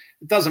 And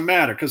it doesn't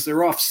matter because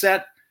they're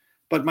offset.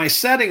 But my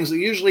settings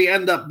usually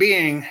end up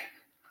being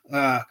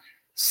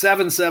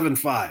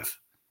 7-7-5,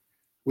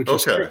 which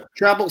is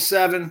treble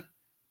 7,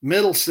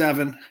 middle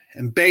 7,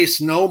 and bass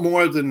no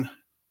more than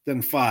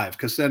 5.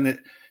 Because then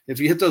if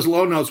you hit those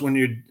low notes when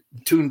you're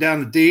tuned down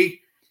to D,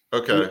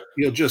 okay,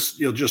 you'll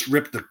just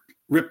rip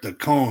rip the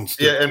cones.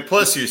 Yeah, and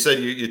plus you said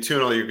you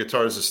tune all your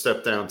guitars a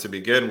step down to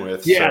begin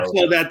with. Yeah,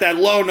 so that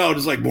low note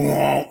is like,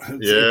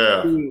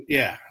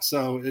 yeah.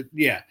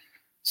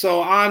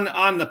 So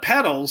on the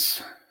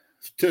pedals,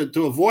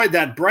 to avoid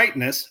that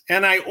brightness,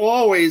 and I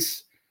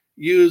always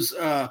use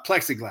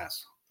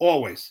plexiglass,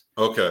 always.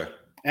 Okay.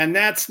 And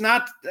that's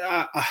not,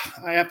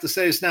 I have to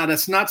say this now,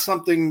 that's not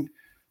something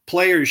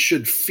players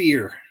should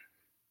fear.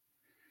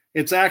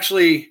 It's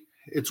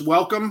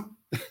welcome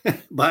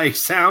by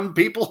sound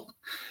people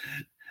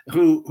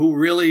who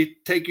really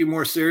take you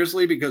more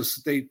seriously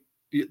because they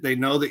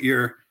know that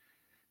you're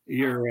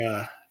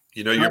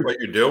what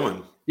you're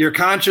doing. You're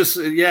conscious,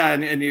 yeah,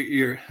 and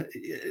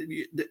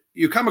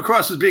you come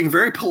across as being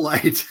very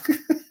polite.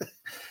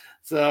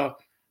 So,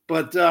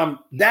 but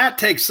that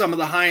takes some of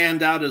the high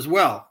end out as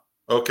well.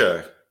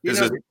 Okay, because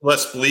it's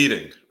less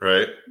bleeding,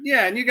 right?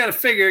 Yeah, and you got to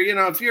figure,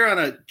 if you're on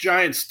a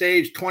giant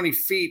stage, 20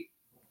 feet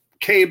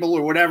cable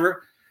or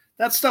whatever,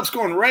 that stuff's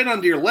going right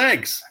under your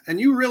legs, and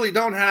you really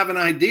don't have an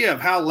idea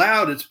of how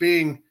loud it's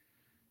being.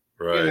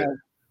 Right.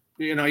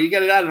 You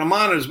get it out of the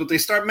monitors, but they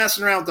start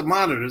messing around with the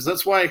monitors.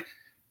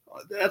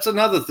 That's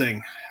another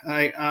thing.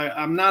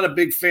 I'm not a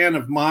big fan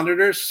of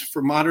monitors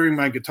for monitoring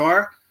my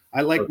guitar.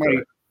 I like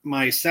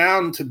my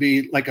sound to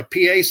be like a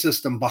PA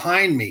system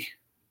behind me.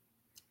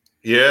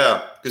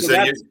 Yeah, because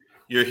then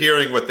you're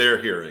hearing what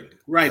they're hearing.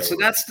 Right. So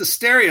that's the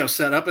stereo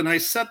setup, and I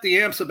set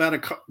the amps about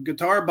a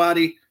guitar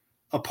body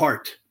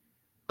apart.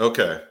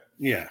 Okay.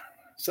 Yeah.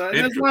 So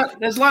there's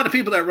a lot of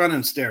people that run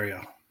in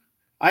stereo.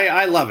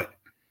 I love it.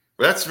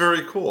 That's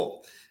very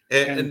cool.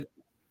 And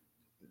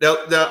now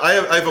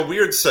I have a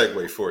weird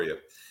segue for you.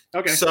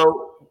 Okay.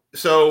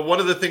 So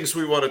one of the things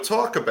we want to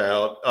talk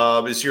about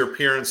is your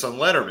appearance on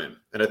Letterman,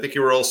 and I think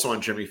you were also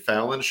on Jimmy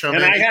Fallon's show.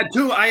 And I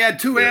had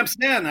two amps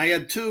then. I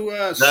had two.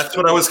 That's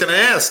what I was going to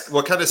ask.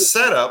 What kind of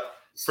setup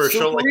for a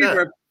show like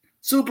that?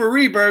 Super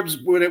reverbs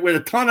with a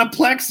ton of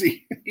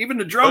plexi. Even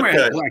the drummer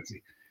had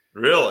plexi.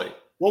 Really?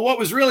 Well, what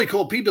was really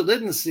cool, people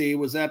didn't see,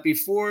 was that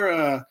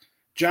before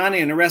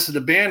Johnny and the rest of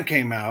the band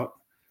came out.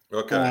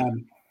 Okay.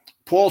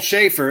 Paul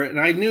Schaefer, and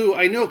I knew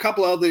a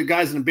couple of other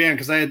guys in the band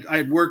because I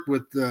had worked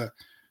with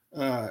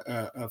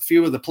a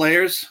few of the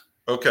players.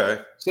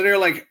 Okay. So they're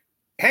like,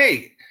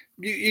 "Hey,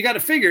 you got to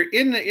figure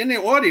in the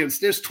audience,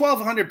 there's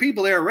 1,200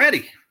 people there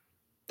already."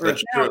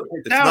 That's true.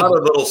 It's not a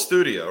little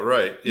studio,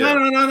 right? Yeah.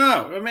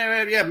 No. I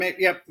mean,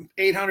 yeah,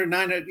 800,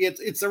 900.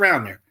 It's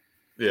around there.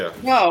 Yeah.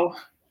 No.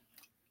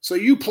 So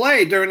you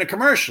play during the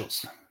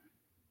commercials.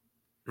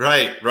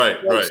 Right.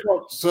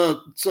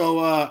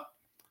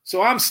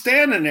 So I'm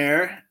standing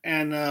there,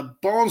 and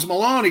Bones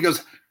Malone, he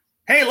goes,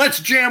 "Hey, let's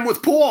jam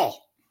with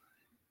Paul."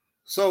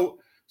 So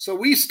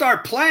we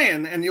start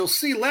playing, and you'll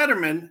see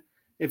Letterman,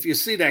 if you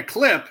see that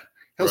clip,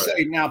 he'll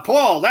say, "Now,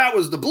 Paul, that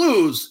was the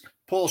blues,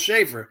 Paul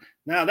Schaefer.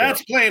 Now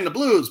that's playing the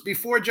blues."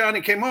 Before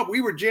Johnny came up,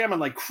 we were jamming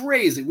like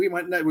crazy.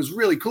 It was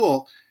really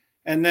cool.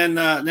 And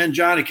then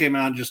Johnny came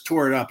out and just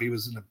tore it up. He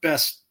was in the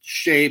best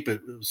shape.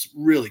 It was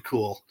really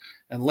cool.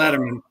 And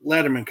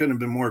Letterman couldn't have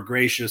been more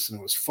gracious, and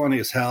it was funny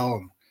as hell.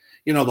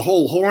 And the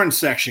whole horn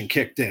section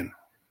kicked in.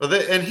 Well,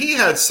 and he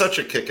had such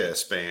a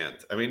kick-ass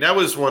band. I mean, that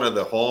was one of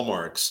the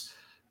hallmarks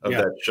of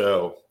that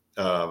show.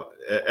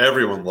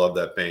 Everyone loved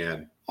that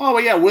band. Oh,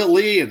 well, yeah, Will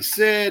Lee and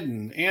Sid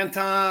and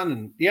Anton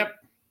and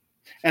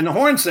and the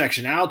horn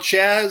section, Al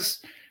Chez,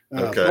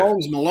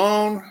 Bones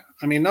Malone.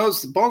 I mean,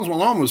 Bones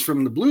Malone was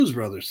from the Blues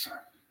Brothers.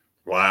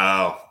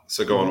 Wow.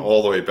 So going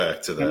all the way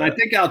back to that. And I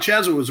think Al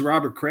Chez was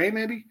Robert Cray,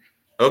 maybe.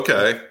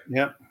 Okay.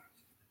 Yep.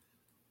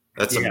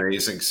 That's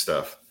amazing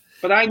stuff.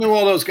 But I knew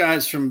all those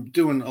guys from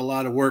doing a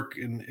lot of work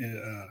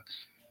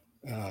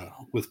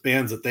with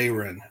bands that they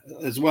were in,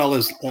 as well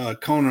as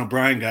Conan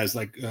O'Brien guys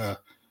like La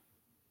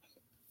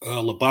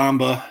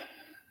Bamba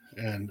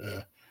and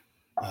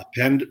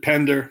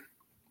Pender.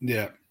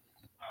 Yeah.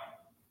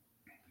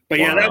 But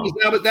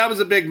that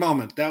was a big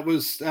moment. That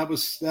was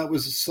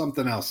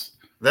something else.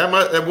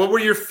 What were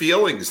your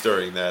feelings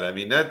during that? I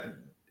mean,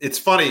 it's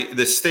funny.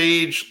 The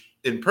stage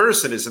in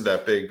person isn't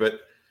that big,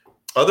 but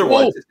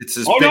otherwise it's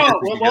as big.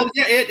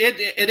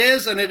 It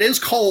is, and it is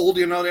cold.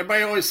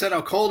 Everybody always said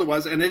how cold it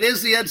was, and it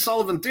is the Ed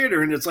Sullivan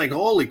Theater, and it's like,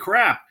 holy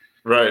crap.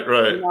 Right.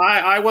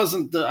 I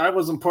wasn't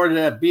part of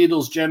that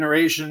Beatles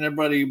generation.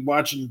 Everybody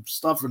watching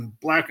stuff in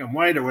black and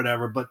white or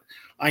whatever, but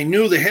I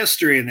knew the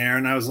history in there,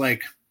 and I was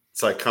like,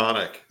 it's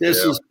iconic. This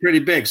is pretty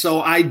big.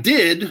 So I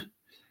did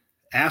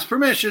ask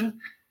permission.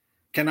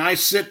 Can I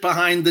sit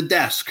behind the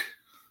desk?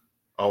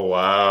 Oh,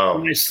 wow.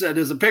 And I said,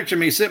 there's a picture of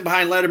me sitting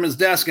behind Letterman's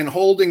desk and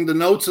holding the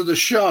notes of the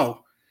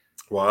show.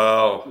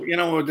 Wow.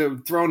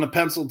 Throwing the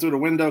pencil through the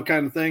window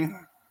kind of thing.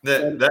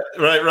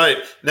 Right.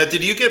 Now,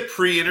 did you get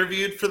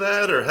pre-interviewed for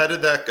that, or how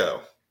did that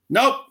go?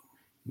 Nope.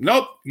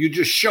 You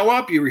just show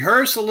up, you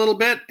rehearse a little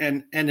bit,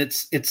 and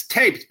it's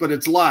taped, but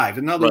it's live.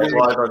 In other words,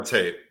 live on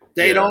tape.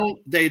 They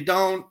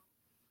don't.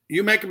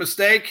 You make a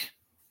mistake,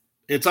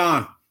 it's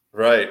on.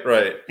 Right.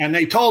 And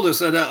they told us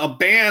that a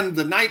band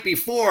the night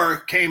before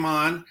came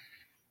on,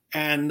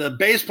 and the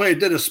bass player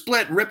did a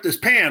split and ripped his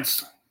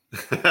pants,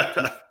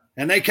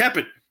 and they kept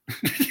it.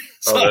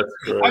 So that's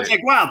great. I was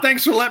like, wow,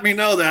 thanks for letting me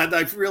know that.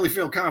 I really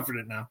feel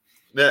confident now.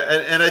 Yeah,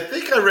 and I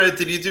think I read,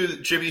 did you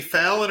do Jimmy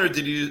Fallon or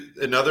did you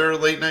another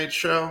late night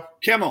show?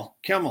 Kimmel.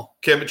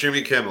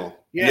 Jimmy Kimmel.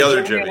 Yeah, the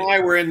other Johnny Jimmy. and I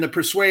were in the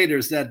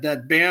Persuaders,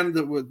 that band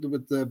that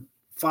with the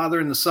father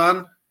and the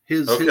son,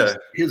 his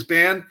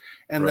band,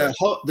 and Right.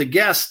 the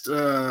guest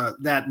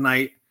that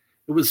night.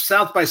 It was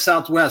South by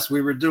Southwest.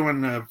 We were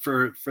doing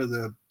for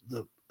the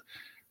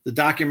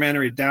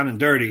documentary Down and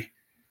Dirty.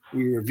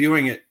 We were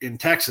viewing it in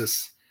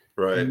Texas,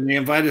 Right. and they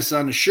invited us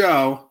on the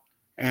show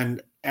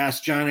and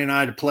asked Johnny and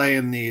I to play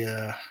in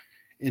the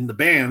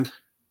band,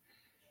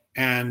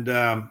 and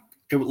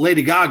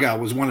Lady Gaga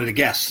was one of the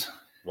guests.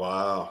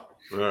 Wow.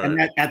 Right.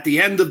 And at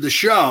the end of the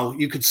show,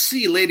 you could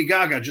see Lady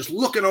Gaga just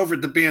looking over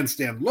at the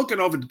bandstand.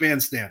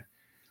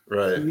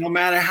 Right. And no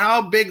matter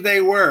how big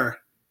they were,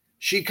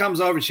 she comes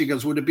over and she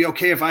goes, "Would it be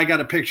okay if I got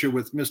a picture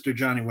with Mr.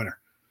 Johnny Winter?"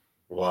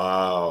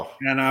 Wow.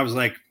 And I was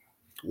like,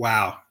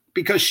 wow.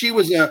 Because she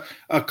was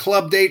a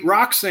club date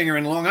rock singer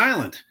in Long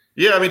Island.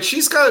 Yeah, I mean,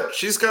 she's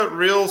got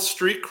real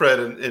street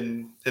cred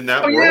in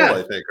that world, yeah.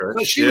 I think. Right?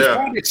 So she was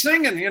probably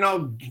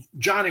singing,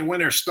 Johnny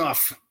Winter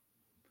stuff.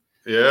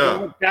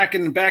 Yeah. Back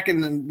in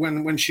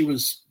when she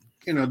was,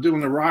 doing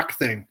the rock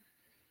thing.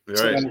 Right.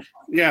 So,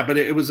 yeah, but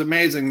it was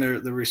amazing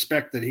the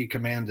respect that he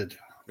commanded.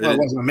 Well, it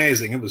wasn't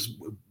amazing. It was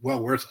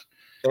well worth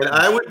it. And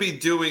I would be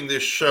doing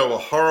this show a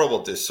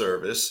horrible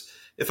disservice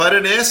if I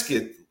didn't ask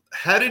you,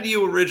 how did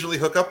you originally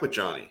hook up with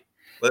Johnny?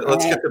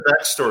 Let's get the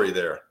backstory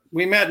there.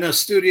 We met in a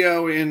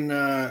studio in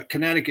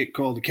Connecticut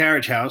called the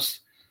Carriage House,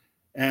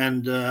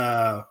 and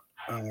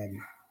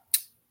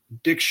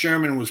Dick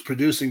Sherman was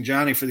producing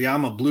Johnny for the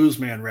I'm a Blues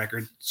Man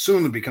record,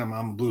 soon to become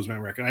I'm a Blues Man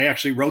record. I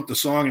actually wrote the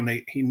song,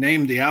 and he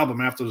named the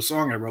album after the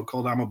song I wrote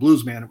called I'm a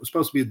Blues Man. It was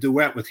supposed to be a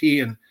duet with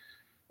he and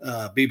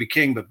B.B.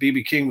 King, but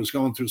B.B. King was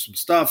going through some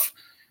stuff.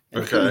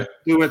 Okay.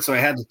 Do it, so I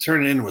had to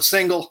turn it into a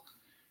single.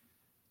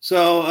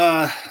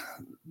 So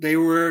they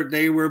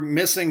were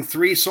missing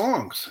 3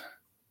 songs.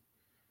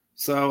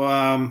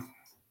 So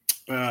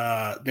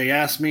they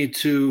asked me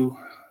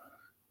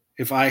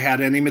if I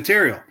had any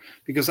material,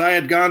 because I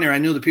had gone there. I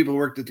knew the people who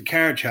worked at the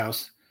Carriage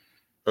House.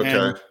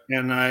 Okay.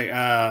 And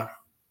I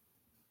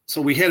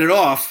so we hit it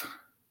off.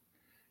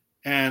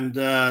 And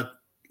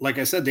like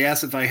I said, they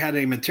asked if I had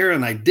any material,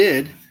 and I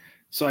did.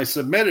 So I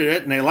submitted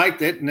it, and they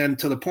liked it. And then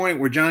to the point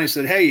where Johnny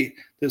said, "Hey,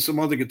 there's some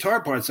other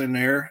guitar parts in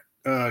there.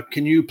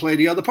 Can you play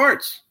the other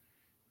parts?"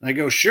 And I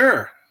go,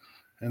 "Sure."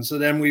 And so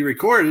then we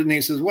recorded, and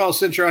he says, "Well,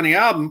 since you're on the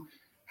album,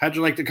 how'd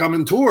you like to come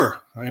and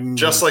tour?"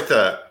 Just like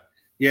that.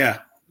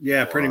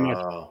 Yeah, pretty much.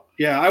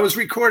 Yeah, I was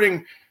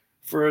recording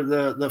for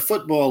the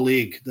football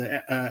league,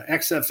 the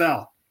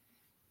XFL.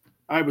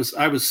 I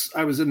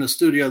was in the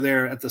studio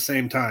there at the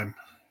same time.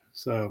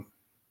 So,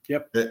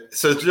 yep.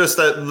 So just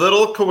that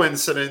little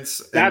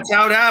coincidence. That's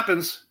how it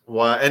happens.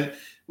 Wow. And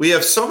we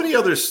have so many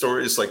other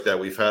stories like that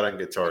we've had on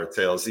Guitar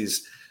Tales.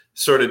 These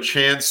sort of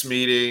chance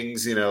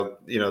meetings,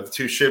 the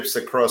 2 ships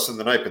that cross in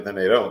the night, but then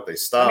they don't. They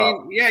stop.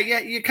 I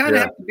mean, you kind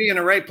of have to be in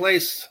the right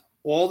place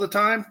all the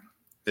time.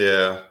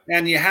 Yeah.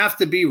 And you have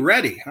to be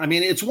ready. I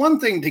mean, it's one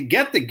thing to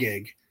get the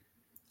gig.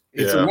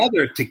 It's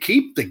another to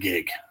keep the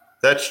gig.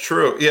 That's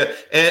true. Yeah.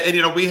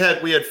 And we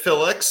had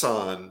Phil X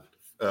on,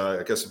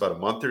 I guess about a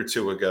month or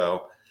 2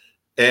 ago,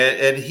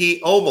 and he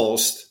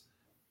almost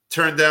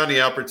turned down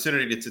the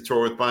opportunity to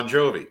tour with Bon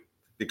Jovi,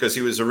 because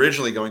he was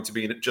originally going to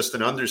be just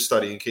an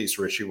understudy in case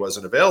Richie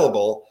wasn't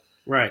available.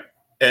 Right.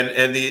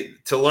 And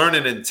to learn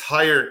an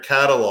entire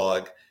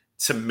catalog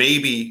to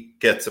maybe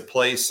get to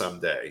play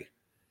someday.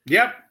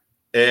 Yep.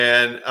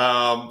 And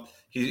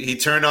he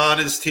turned on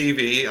his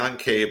TV on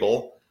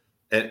cable,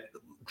 and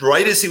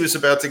right as he was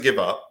about to give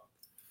up,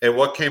 and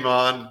what came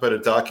on but a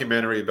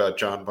documentary about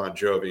John Bon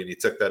Jovi, and he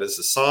took that as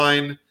a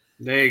sign.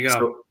 There you go.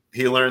 So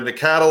he learned the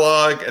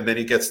catalog, and then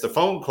he gets the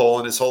phone call,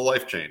 and his whole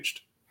life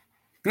changed.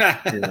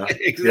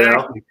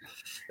 Exactly.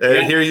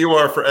 And here you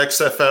are for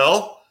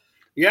XFL.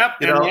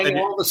 Yep. And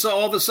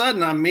all of a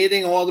sudden, I'm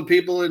meeting all the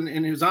people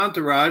in his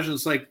entourage.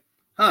 It's like,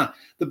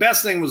 the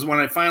best thing was when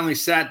I finally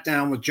sat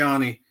down with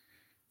Johnny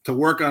to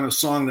work on a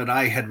song that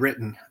I had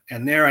written.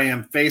 And there I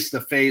am face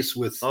to face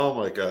with, oh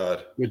my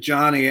God, with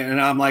Johnny. And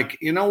I'm like,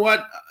 you know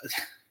what?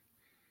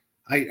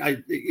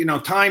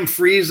 Time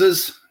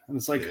freezes. And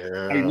it's like,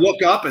 I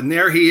look up and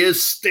there he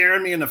is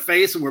staring me in the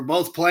face, and we're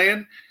both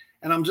playing.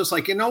 And I'm just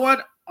like, you know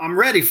what? I'm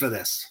ready for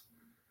this.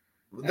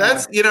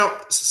 That's,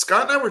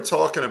 Scott and I were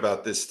talking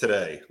about this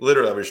today.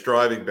 Literally, I was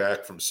driving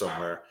back from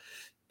somewhere,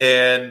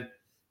 and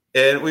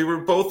we were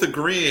both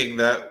agreeing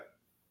that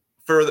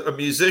for a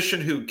musician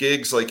who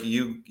gigs like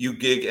you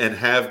gig and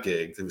have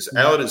gigged, who's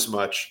out as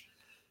much,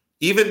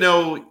 even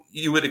though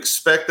you would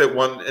expect that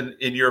one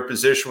in your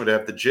position would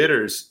have the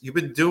jitters, you've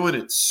been doing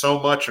it so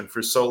much and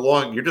for so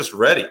long, you're just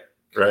ready,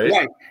 right?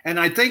 Right. And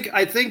I think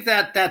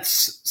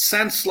that's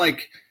sense,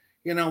 like,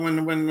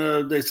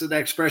 when they said that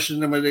expression,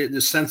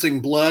 the sensing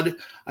blood,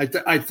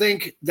 I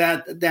think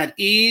that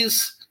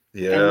ease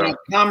and that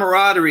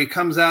camaraderie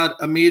comes out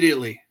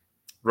immediately.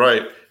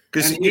 Right.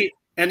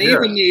 And And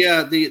even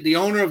the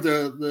owner of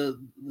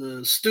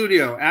the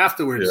studio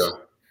afterwards,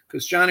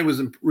 because Johnny was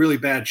in really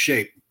bad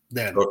shape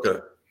then. Okay.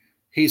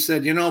 He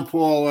said,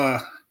 Paul,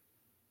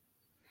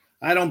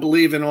 I don't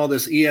believe in all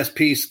this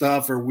ESP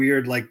stuff or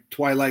weird like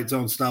Twilight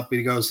Zone stuff. But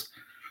he goes,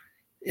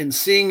 in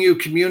seeing you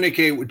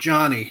communicate with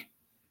Johnny,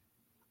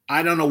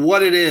 I don't know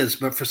what it is,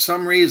 but for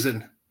some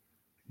reason,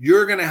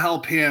 you're going to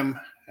help him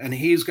and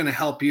he's going to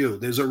help you.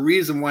 There's a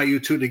reason why you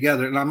two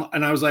together.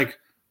 And I was like,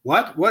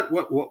 what?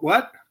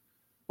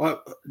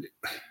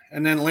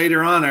 And then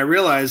later on, I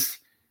realized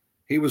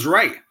he was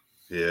right.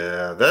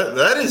 Yeah,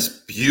 that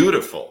is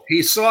beautiful.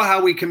 He saw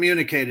how we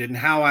communicated and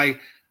how I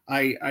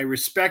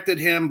respected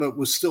him, but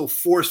was still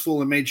forceful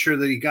and made sure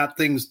that he got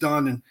things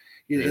done and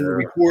in the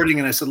recording.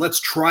 And I said, let's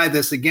try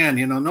this again.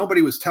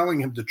 Nobody was telling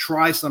him to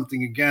try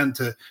something again,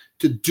 to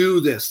do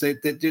this.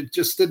 It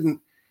just didn't,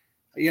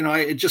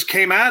 it just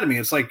came out of me.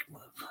 It's like,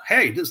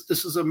 hey, this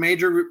is a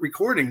major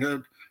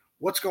recording.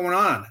 What's going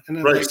on? And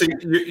then right. So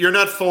you're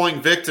not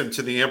falling victim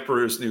to the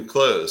emperor's new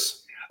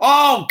clothes.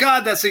 Oh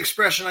God, that's the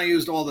expression I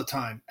used all the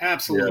time.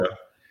 Absolutely.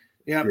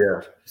 Yeah.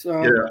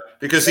 So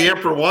because the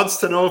emperor wants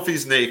to know if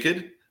he's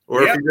naked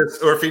or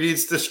if he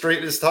needs to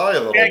straighten his tie a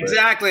little bit.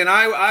 Exactly. And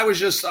I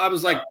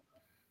was like,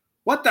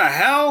 what the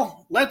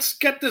hell? Let's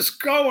get this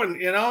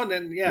going, And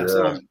then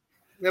so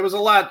there was a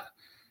lot,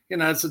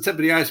 it's the tip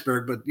of the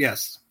iceberg, but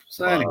yes.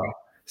 So anyway.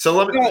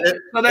 So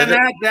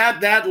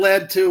that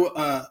led to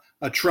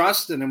a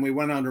trust, and then we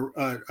went on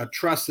a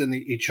trust in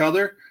each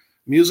other,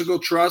 musical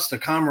trust, a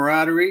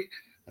camaraderie,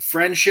 a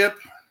friendship,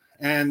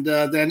 and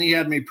then he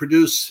had me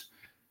produce.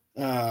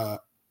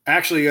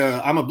 Actually,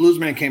 I'm a Blues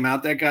Man came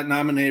out that got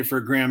nominated for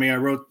a Grammy. I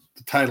wrote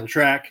the title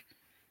track,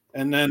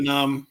 and then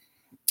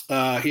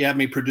he had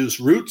me produce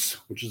Roots,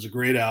 which is a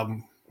great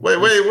album.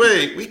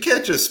 Wait! We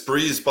can't just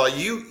breeze by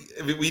you.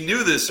 I mean, we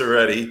knew this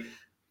already.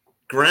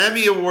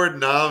 Grammy Award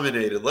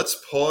nominated.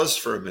 Let's pause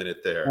for a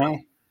minute there.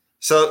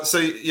 So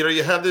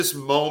you have this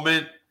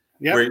moment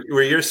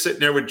where you're sitting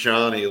there with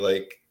Johnny,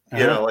 like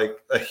like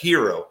a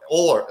hero.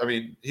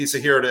 He's a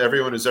hero to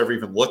everyone who's ever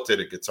even looked at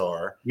a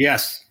guitar.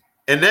 Yes.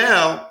 And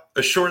now,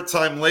 a short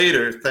time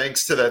later,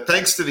 thanks to the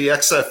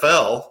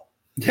XFL,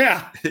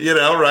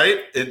 right,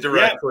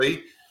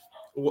 indirectly.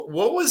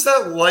 What was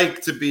that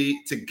like to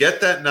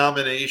get that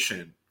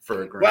nomination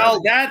for a Grammy?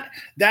 Well,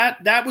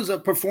 that was a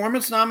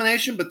performance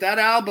nomination, but that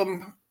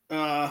album,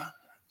 I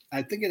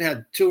think it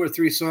had 2 or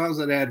 3 songs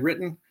that I had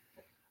written.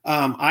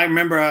 I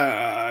remember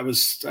I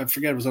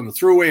forget, it was on the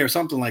Thruway or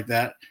something like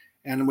that.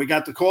 And we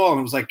got the call and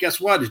it was like,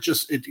 guess what?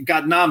 It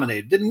got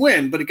nominated. Didn't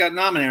win, but it got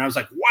nominated. I was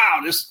like,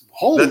 wow,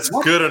 that's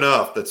good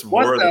enough. That's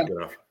more than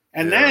enough.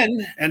 And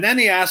then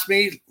he asked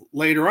me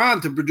later on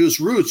to produce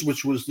Roots,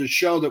 which was the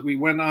show that we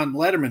went on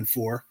Letterman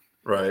for.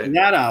 Right. And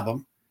that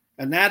album.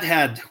 And that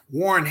had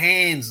Warren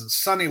Haynes and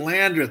Sonny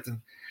Landreth. And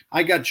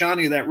I got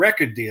Johnny that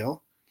record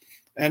deal.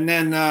 And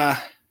then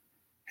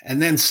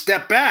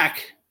Step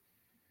Back.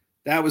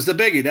 That was the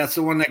biggie. That's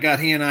the one that got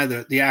he and I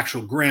the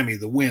actual Grammy,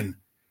 the win.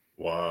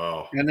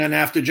 Wow. And then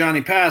after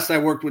Johnny passed, I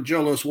worked with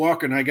Joe Louis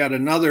Walker, and I got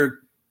another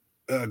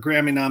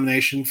Grammy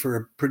nomination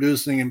for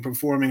producing and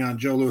performing on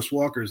Joe Louis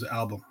Walker's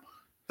album.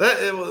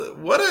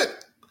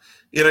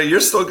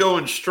 You're still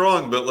going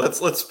strong, but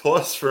let's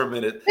pause for a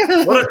minute.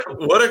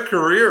 What a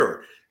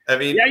career. I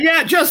mean,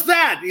 just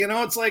that.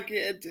 It's like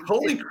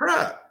holy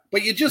crap.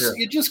 But you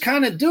just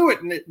kind of do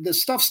it, and the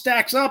stuff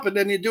stacks up, and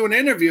then you do an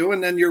interview,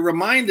 and then you're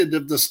reminded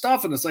of the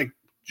stuff, and it's like,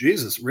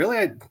 Jesus,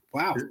 really?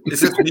 Wow.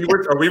 Is it me?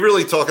 Are we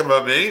really talking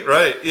about me?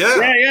 Right? Yeah.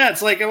 Yeah.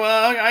 It's like,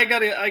 well, I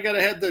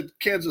gotta head to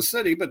Kansas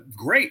City, but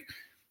great.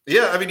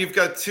 Yeah, I mean, you've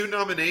got 2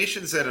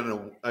 nominations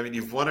and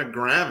you've won a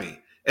Grammy.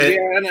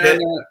 And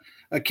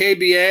a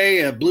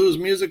KBA, a Blues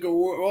Music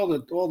Award,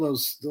 all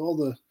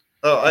the.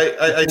 Oh,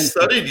 I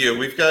studied you.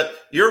 We've got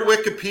your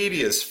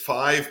Wikipedia is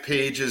 5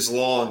 pages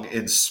long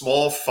in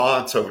small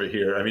font over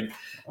here. I mean,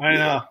 I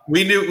know.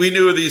 We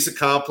knew of these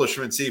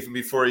accomplishments even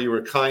before you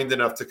were kind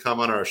enough to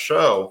come on our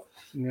show.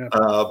 Yeah.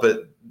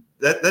 But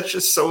that's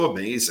just so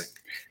amazing.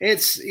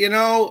 It's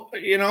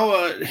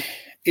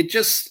it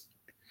just,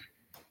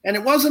 and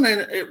it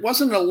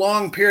wasn't a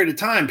long period of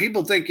time.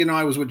 People think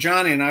I was with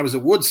Johnny and I was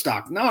at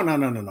Woodstock. No.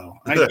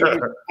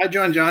 I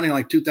joined Johnny in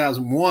like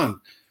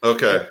 2001.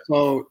 Okay.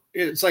 So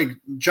it's like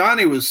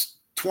Johnny was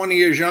 20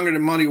 years younger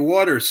than Muddy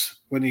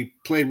Waters when he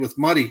played with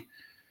Muddy.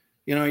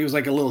 He was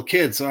like a little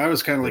kid. So I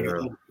was kind of like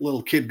a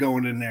little kid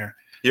going in there.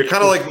 You're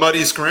kind of like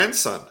Muddy's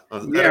grandson.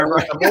 Yeah,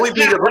 right. I'm only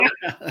being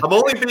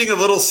a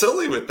little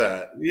silly with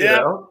that.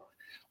 Yeah.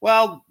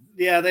 Well,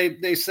 yeah,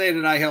 they say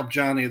that I helped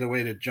Johnny the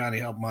way that Johnny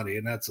helped Muddy,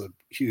 and that's a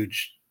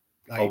huge.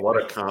 What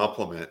a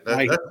compliment!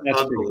 That's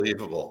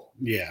unbelievable.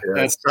 Yeah.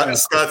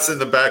 Scott's in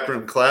the back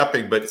room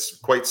clapping, but it's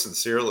quite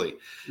sincerely.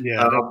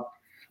 Yeah.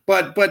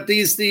 But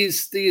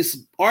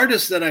these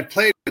artists that I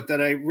played with, that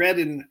I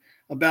read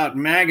about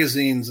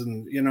magazines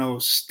and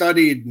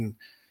studied and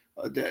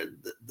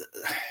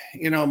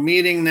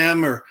meeting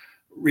them or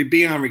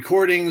being on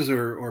recordings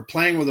or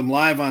playing with them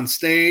live on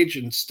stage,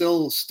 and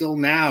still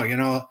now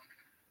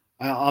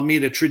I'll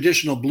meet a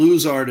traditional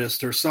blues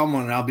artist or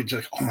someone, and I'll be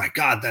just, oh my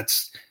God,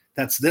 that's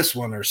this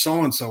one or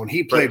so and so, and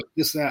he played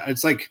this. That.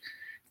 It's like,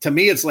 to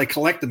me, it's like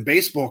collecting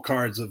baseball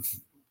cards of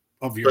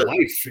your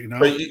life, you know.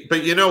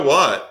 But you know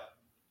what?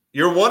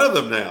 You're one of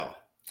them now.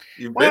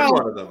 You've been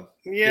one of them.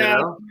 Yeah,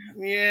 you know?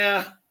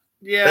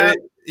 yeah.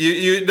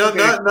 You no,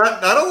 not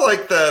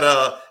unlike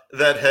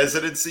that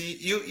hesitancy.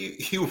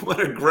 You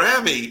won a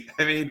Grammy.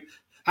 I mean,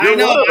 I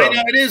know.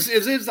 It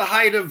is the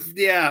height of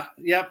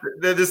Yep.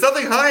 There's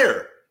nothing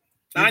higher.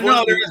 I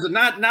know there is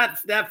not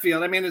that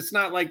field. I mean, it's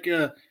not like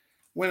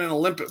winning an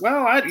Olympic.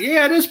 Well,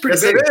 it is pretty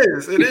big.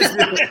 It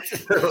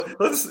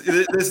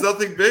is. There's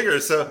nothing bigger.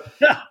 So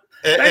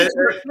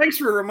thanks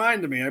for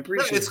reminding me. I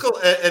appreciate it. It's cool.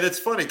 And it's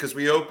funny because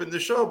we opened the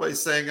show by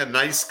saying a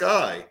nice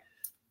guy.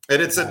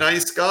 And it's a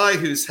nice guy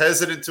who's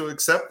hesitant to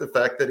accept the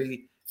fact that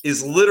he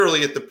is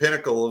literally at the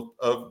pinnacle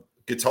of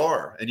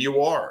guitar, and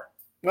you are.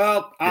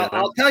 Well,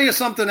 I'll tell you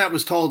something that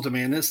was told to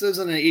me, and this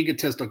isn't an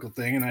egotistical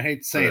thing, and I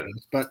hate to say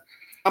this, but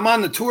I'm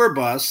on the tour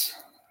bus,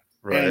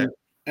 and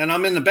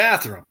I'm in the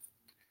bathroom,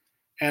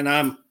 and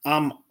I'm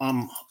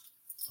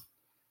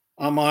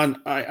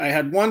on. I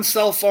had one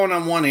cell phone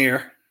on one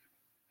ear,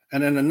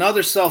 and then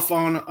another cell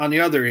phone on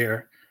the other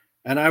ear,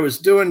 and I was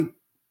doing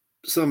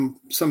some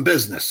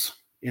business,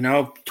 you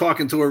know,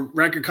 talking to a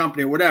record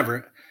company or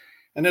whatever,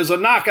 and there's a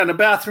knock on the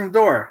bathroom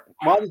door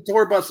while the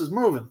tour bus is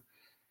moving,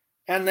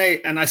 and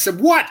I said,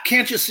 "What?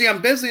 Can't you see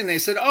I'm busy?" And they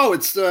said, "Oh,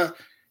 it's the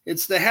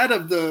head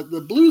of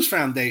the Blues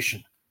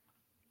Foundation."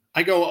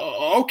 I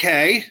go,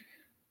 "Okay,"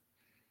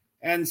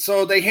 and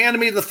so they handed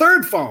me the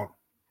third phone.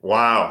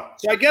 Wow.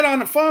 So I get on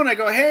the phone. I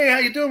go, "Hey, how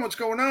you doing? What's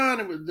going on?"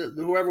 And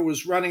whoever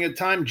was running at the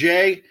time,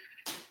 Jay.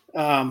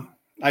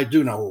 I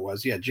do know who it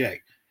was. Yeah,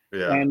 Jay.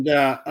 Yeah.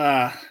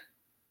 And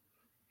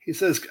he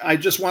says, "I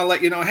just want to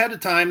let you know ahead of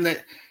time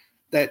that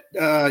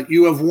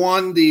you have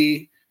won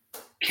the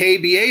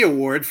KBA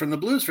award from the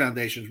Blues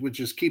Foundation, which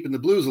is keeping the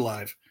blues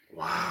alive."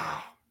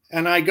 Wow.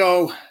 And I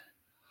go,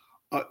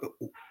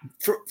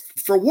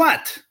 for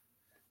what?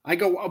 I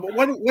go,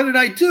 what did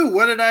I do?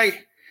 What did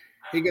I?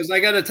 He goes, "I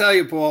got to tell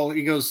you, Paul."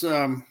 He goes,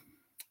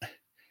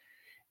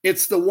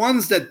 "It's the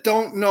ones that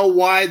don't know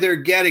why they're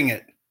getting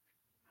it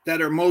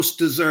that are most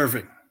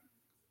deserving."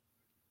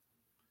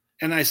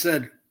 And I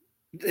said,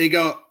 "They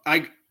go,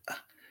 I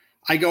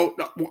go,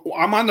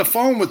 I'm on the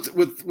phone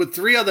with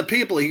three other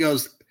people." He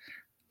goes,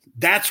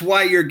 "That's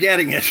why you're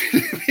getting it."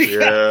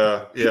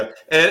 Yeah.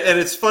 And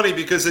it's funny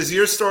because as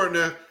you're starting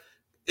to,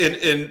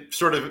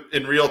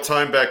 in real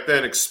time back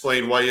then,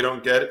 explain why you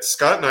don't get it,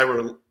 Scott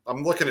and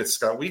I'm looking at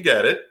Scott. We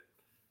get it.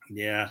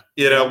 Yeah.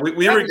 You know,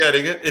 we were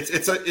getting it.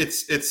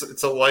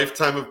 It's a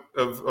lifetime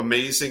of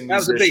amazing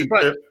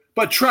musicianship.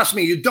 But trust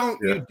me,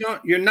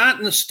 you're not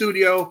in the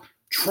studio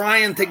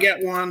trying to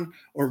get one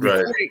or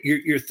recording.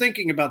 Right. You're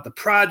thinking about the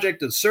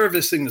project and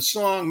servicing the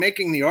song,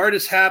 making the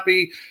artist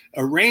happy,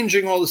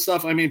 arranging all the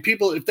stuff. I mean, if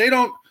people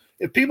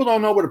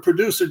don't know what a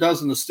producer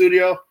does in the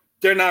studio,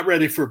 they're not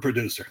ready for a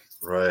producer.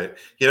 Right.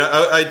 You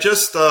know, I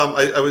just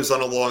I was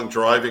on a long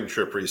driving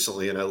trip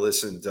recently, and I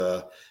listened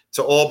to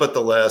all but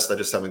the last. I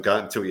just haven't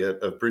gotten to it yet,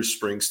 of Bruce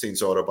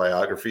Springsteen's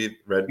autobiography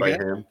read by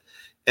him.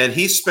 And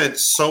he spent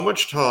so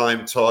much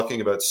time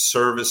talking about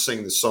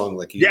servicing the song,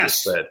 like you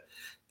just said.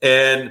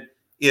 And,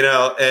 you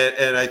know,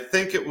 and I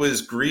think it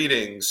was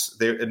Greetings.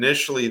 They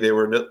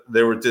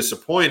were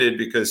disappointed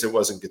because it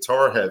wasn't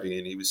guitar heavy.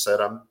 And he said,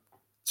 "I'm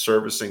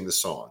servicing the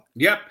song."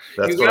 Yep.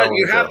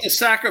 You have to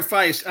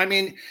sacrifice. I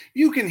mean,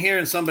 you can hear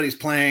in somebody's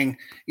playing,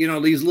 you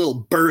know, these little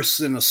bursts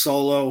in a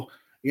solo,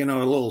 you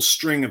know, a little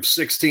string of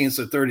 16ths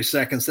or 30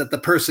 seconds that the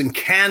person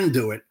can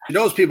do it.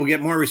 Those people get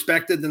more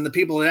respected than the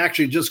people that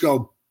actually just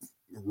go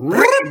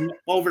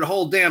over the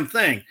whole damn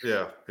thing.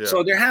 Yeah.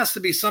 So there has to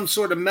be some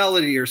sort of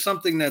melody or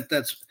something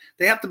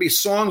they have to be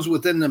songs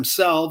within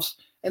themselves,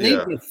 and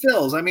even the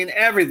fills. I mean,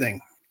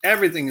 everything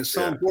is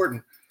so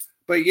important.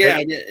 But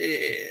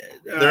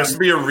there has to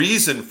be a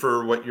reason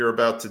for what you're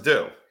about to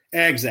do.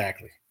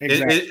 Exactly.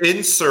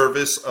 In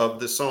service of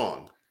the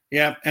song.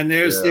 Yeah, and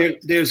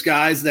there's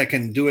guys that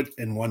can do it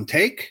in one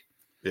take.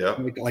 Yeah,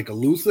 like a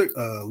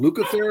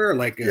Lukather,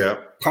 like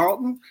a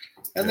Carlton.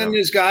 And then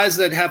there's guys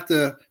that have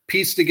to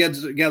piece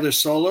together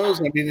solos.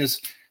 I mean,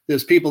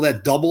 there's people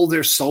that double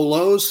their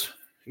solos,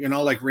 you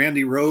know, like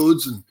Randy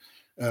Rhoads, and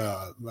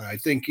I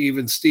think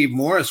even Steve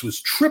Morris was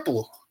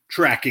triple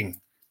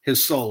tracking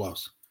his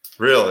solos.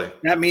 Really?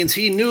 That means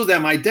he knew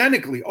them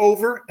identically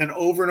over and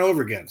over and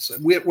over again, so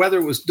whether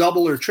it was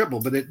double or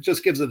triple, but it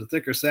just gives it a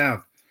thicker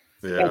sound.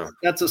 Yeah,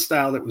 that's a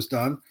style that was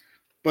done.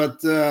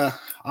 But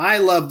I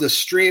love the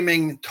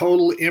streaming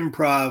total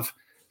improv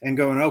and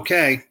going,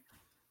 okay,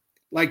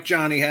 like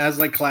Johnny has,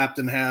 like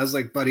Clapton has,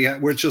 like Buddy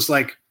has, where it's just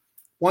like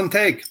one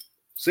take.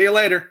 See you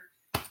later.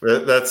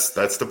 That's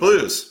the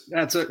blues.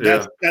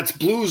 That's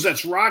blues.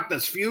 That's rock.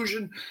 That's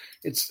fusion.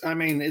 It's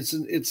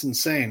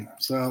insane.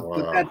 So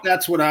but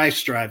that's what I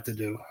strive to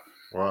do.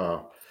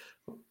 Wow,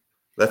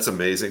 that's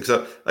amazing.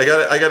 So I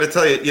got to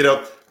tell you, you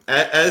know,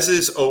 as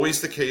is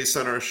always the case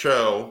on our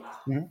show,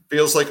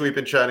 feels like we've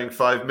been chatting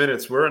 5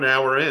 minutes. We're an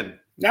hour in.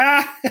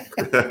 Ah,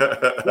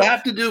 we'll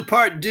have to do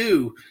part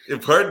two.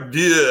 Part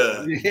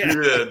two.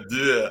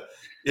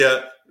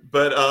 Yeah.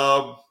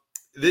 But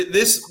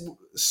this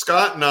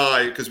Scott and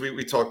I, because we've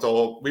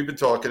been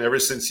talking ever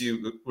since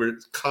you were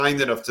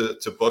kind enough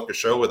to book a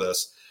show with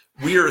us.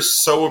 We are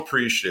so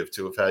appreciative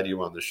to have had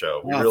you on the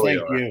show. We really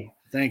are.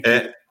 Thank you.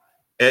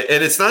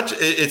 And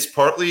it's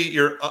partly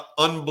your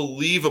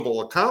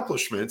unbelievable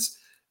accomplishments,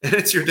 and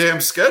it's your damn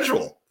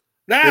schedule.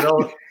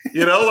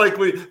 Like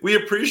we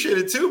appreciate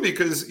it too,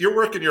 because you're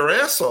working your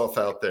ass off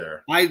out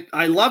there.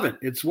 I love it.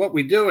 It's what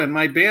we do, and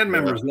my band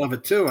members love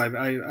it too.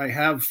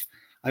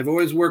 I've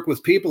always worked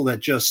with people that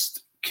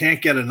just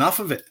can't get enough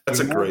of it. That's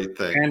a great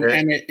thing.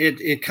 And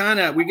it kind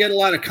of, we get a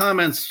lot of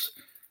comments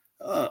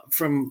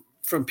from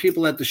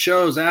people at the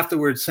shows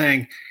afterwards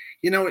saying,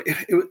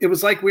 it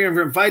was like we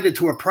were invited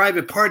to a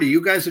private party.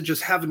 You guys are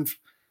just having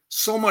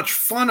so much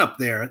fun up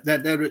there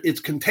that it's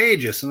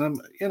contagious.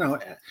 And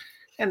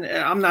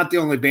I'm not the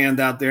only band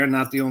out there,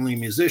 not the only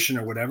musician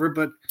or whatever,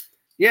 but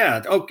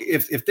yeah. Okay.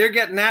 If they're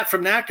getting that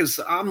from that, cause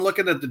I'm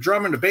looking at the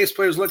drummer and the bass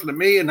player's looking at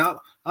me, and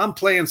I'm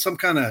playing some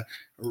kind of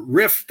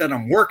riff that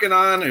I'm working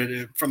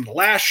on from the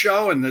last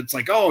show. And it's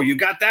like, oh, you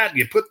got that. And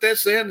you put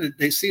this in, and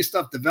they see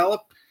stuff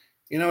develop.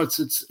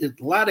 It's a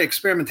lot of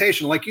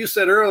experimentation. Like you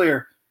said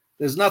earlier,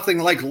 there's nothing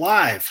like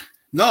live.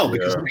 No,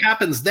 because it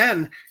happens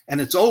then and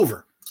it's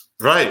over.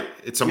 Right.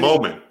 It's a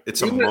moment.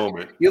 It's a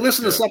moment. You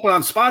listen to something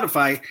on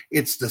Spotify,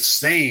 it's the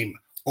same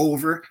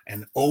over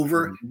and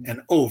over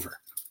and over.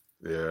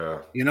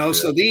 Yeah.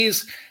 So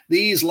these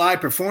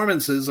live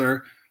performances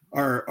are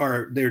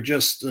they're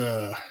just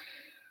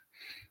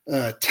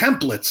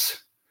templates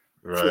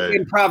for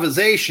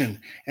improvisation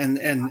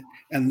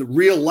and the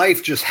real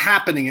life just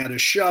happening at a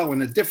show,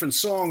 and a different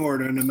song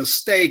order and a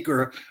mistake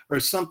or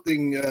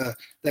something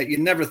that you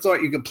never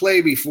thought you could play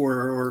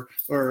before,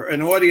 or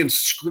an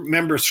audience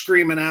member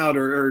screaming out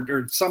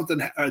or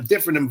something, a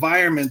different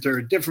environment or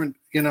a different,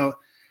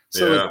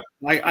 So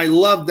I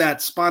love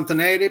that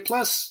spontaneity.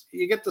 Plus,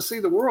 you get to see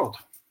the world.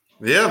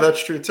 Yeah,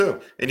 that's true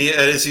too. And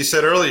as you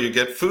said earlier, you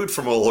get food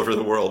from all over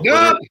the world,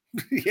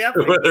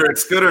 whether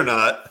it's good or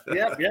not.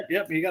 Yep.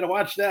 You got to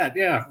watch that.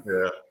 Yeah.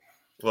 Yeah.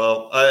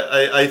 Well,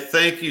 I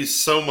thank you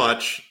so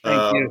much.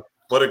 Thank you.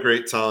 What a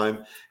great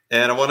time.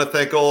 And I want to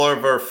thank all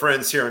of our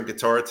friends here on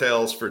Guitar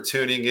Tales for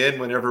tuning in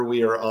whenever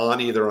we are on,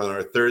 either on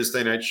our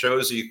Thursday night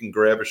shows, or you can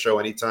grab a show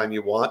anytime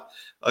you want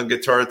on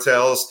Guitar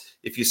Tales.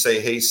 If you say,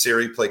 hey,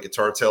 Siri, play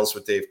Guitar Tales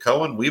with Dave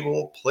Cohen, we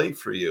will play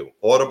for you.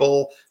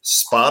 Audible,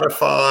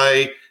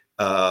 Spotify,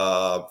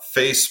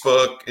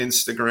 Facebook,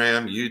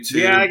 Instagram,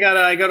 YouTube. Yeah, I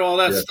got all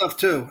that stuff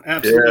too.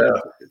 Absolutely.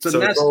 Yeah.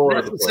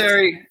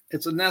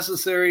 It's a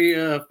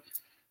necessary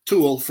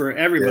tool for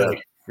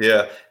everybody.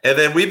 Yeah. And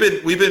then we've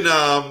been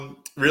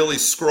really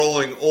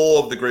scrolling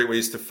all of the great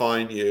ways to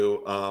find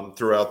you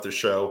throughout the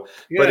show.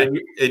 Yeah. But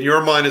in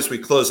your mind, as we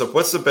close up,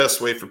 what's the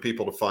best way for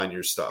people to find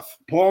your stuff?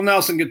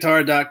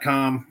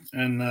 PaulNelsonGuitar.com,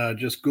 and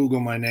just Google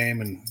my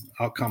name and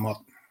I'll come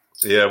up.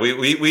 Yeah,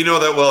 we know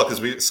that well,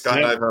 because Scott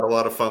and I have had a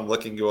lot of fun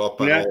looking you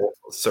up on all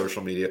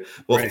social media.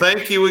 Well,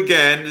 thank you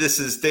again. This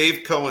is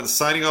Dave Cohen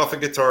signing off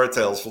at Guitar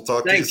Tales. We'll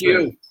talk to you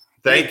soon.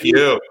 Thank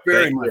you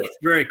very much.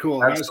 Very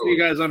cool. I'll see you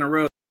guys on the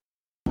road.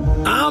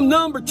 I'm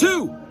number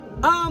two.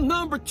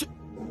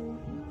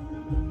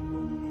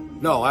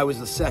 No, I was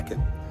the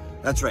second.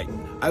 That's right.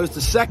 I was the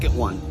second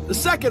one. The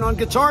second on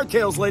Guitar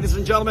Tales, ladies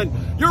and gentlemen.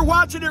 You're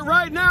watching it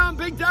right now. I'm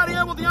Big Daddy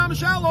M with the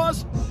Amish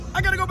Outlaws.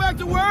 I got to go back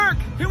to work.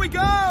 Here we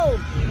go.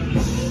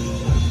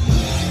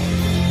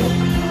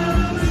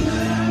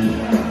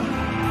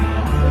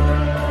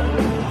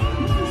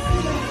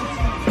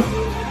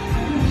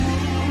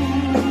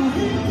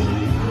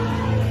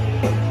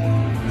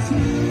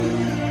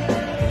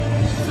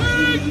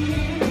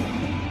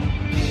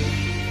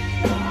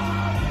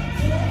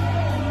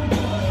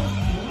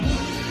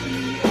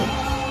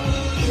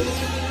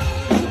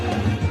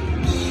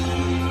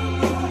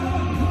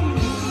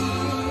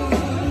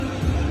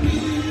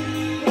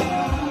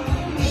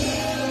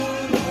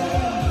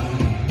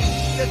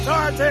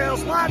 Guitar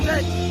Tales, watch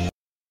it!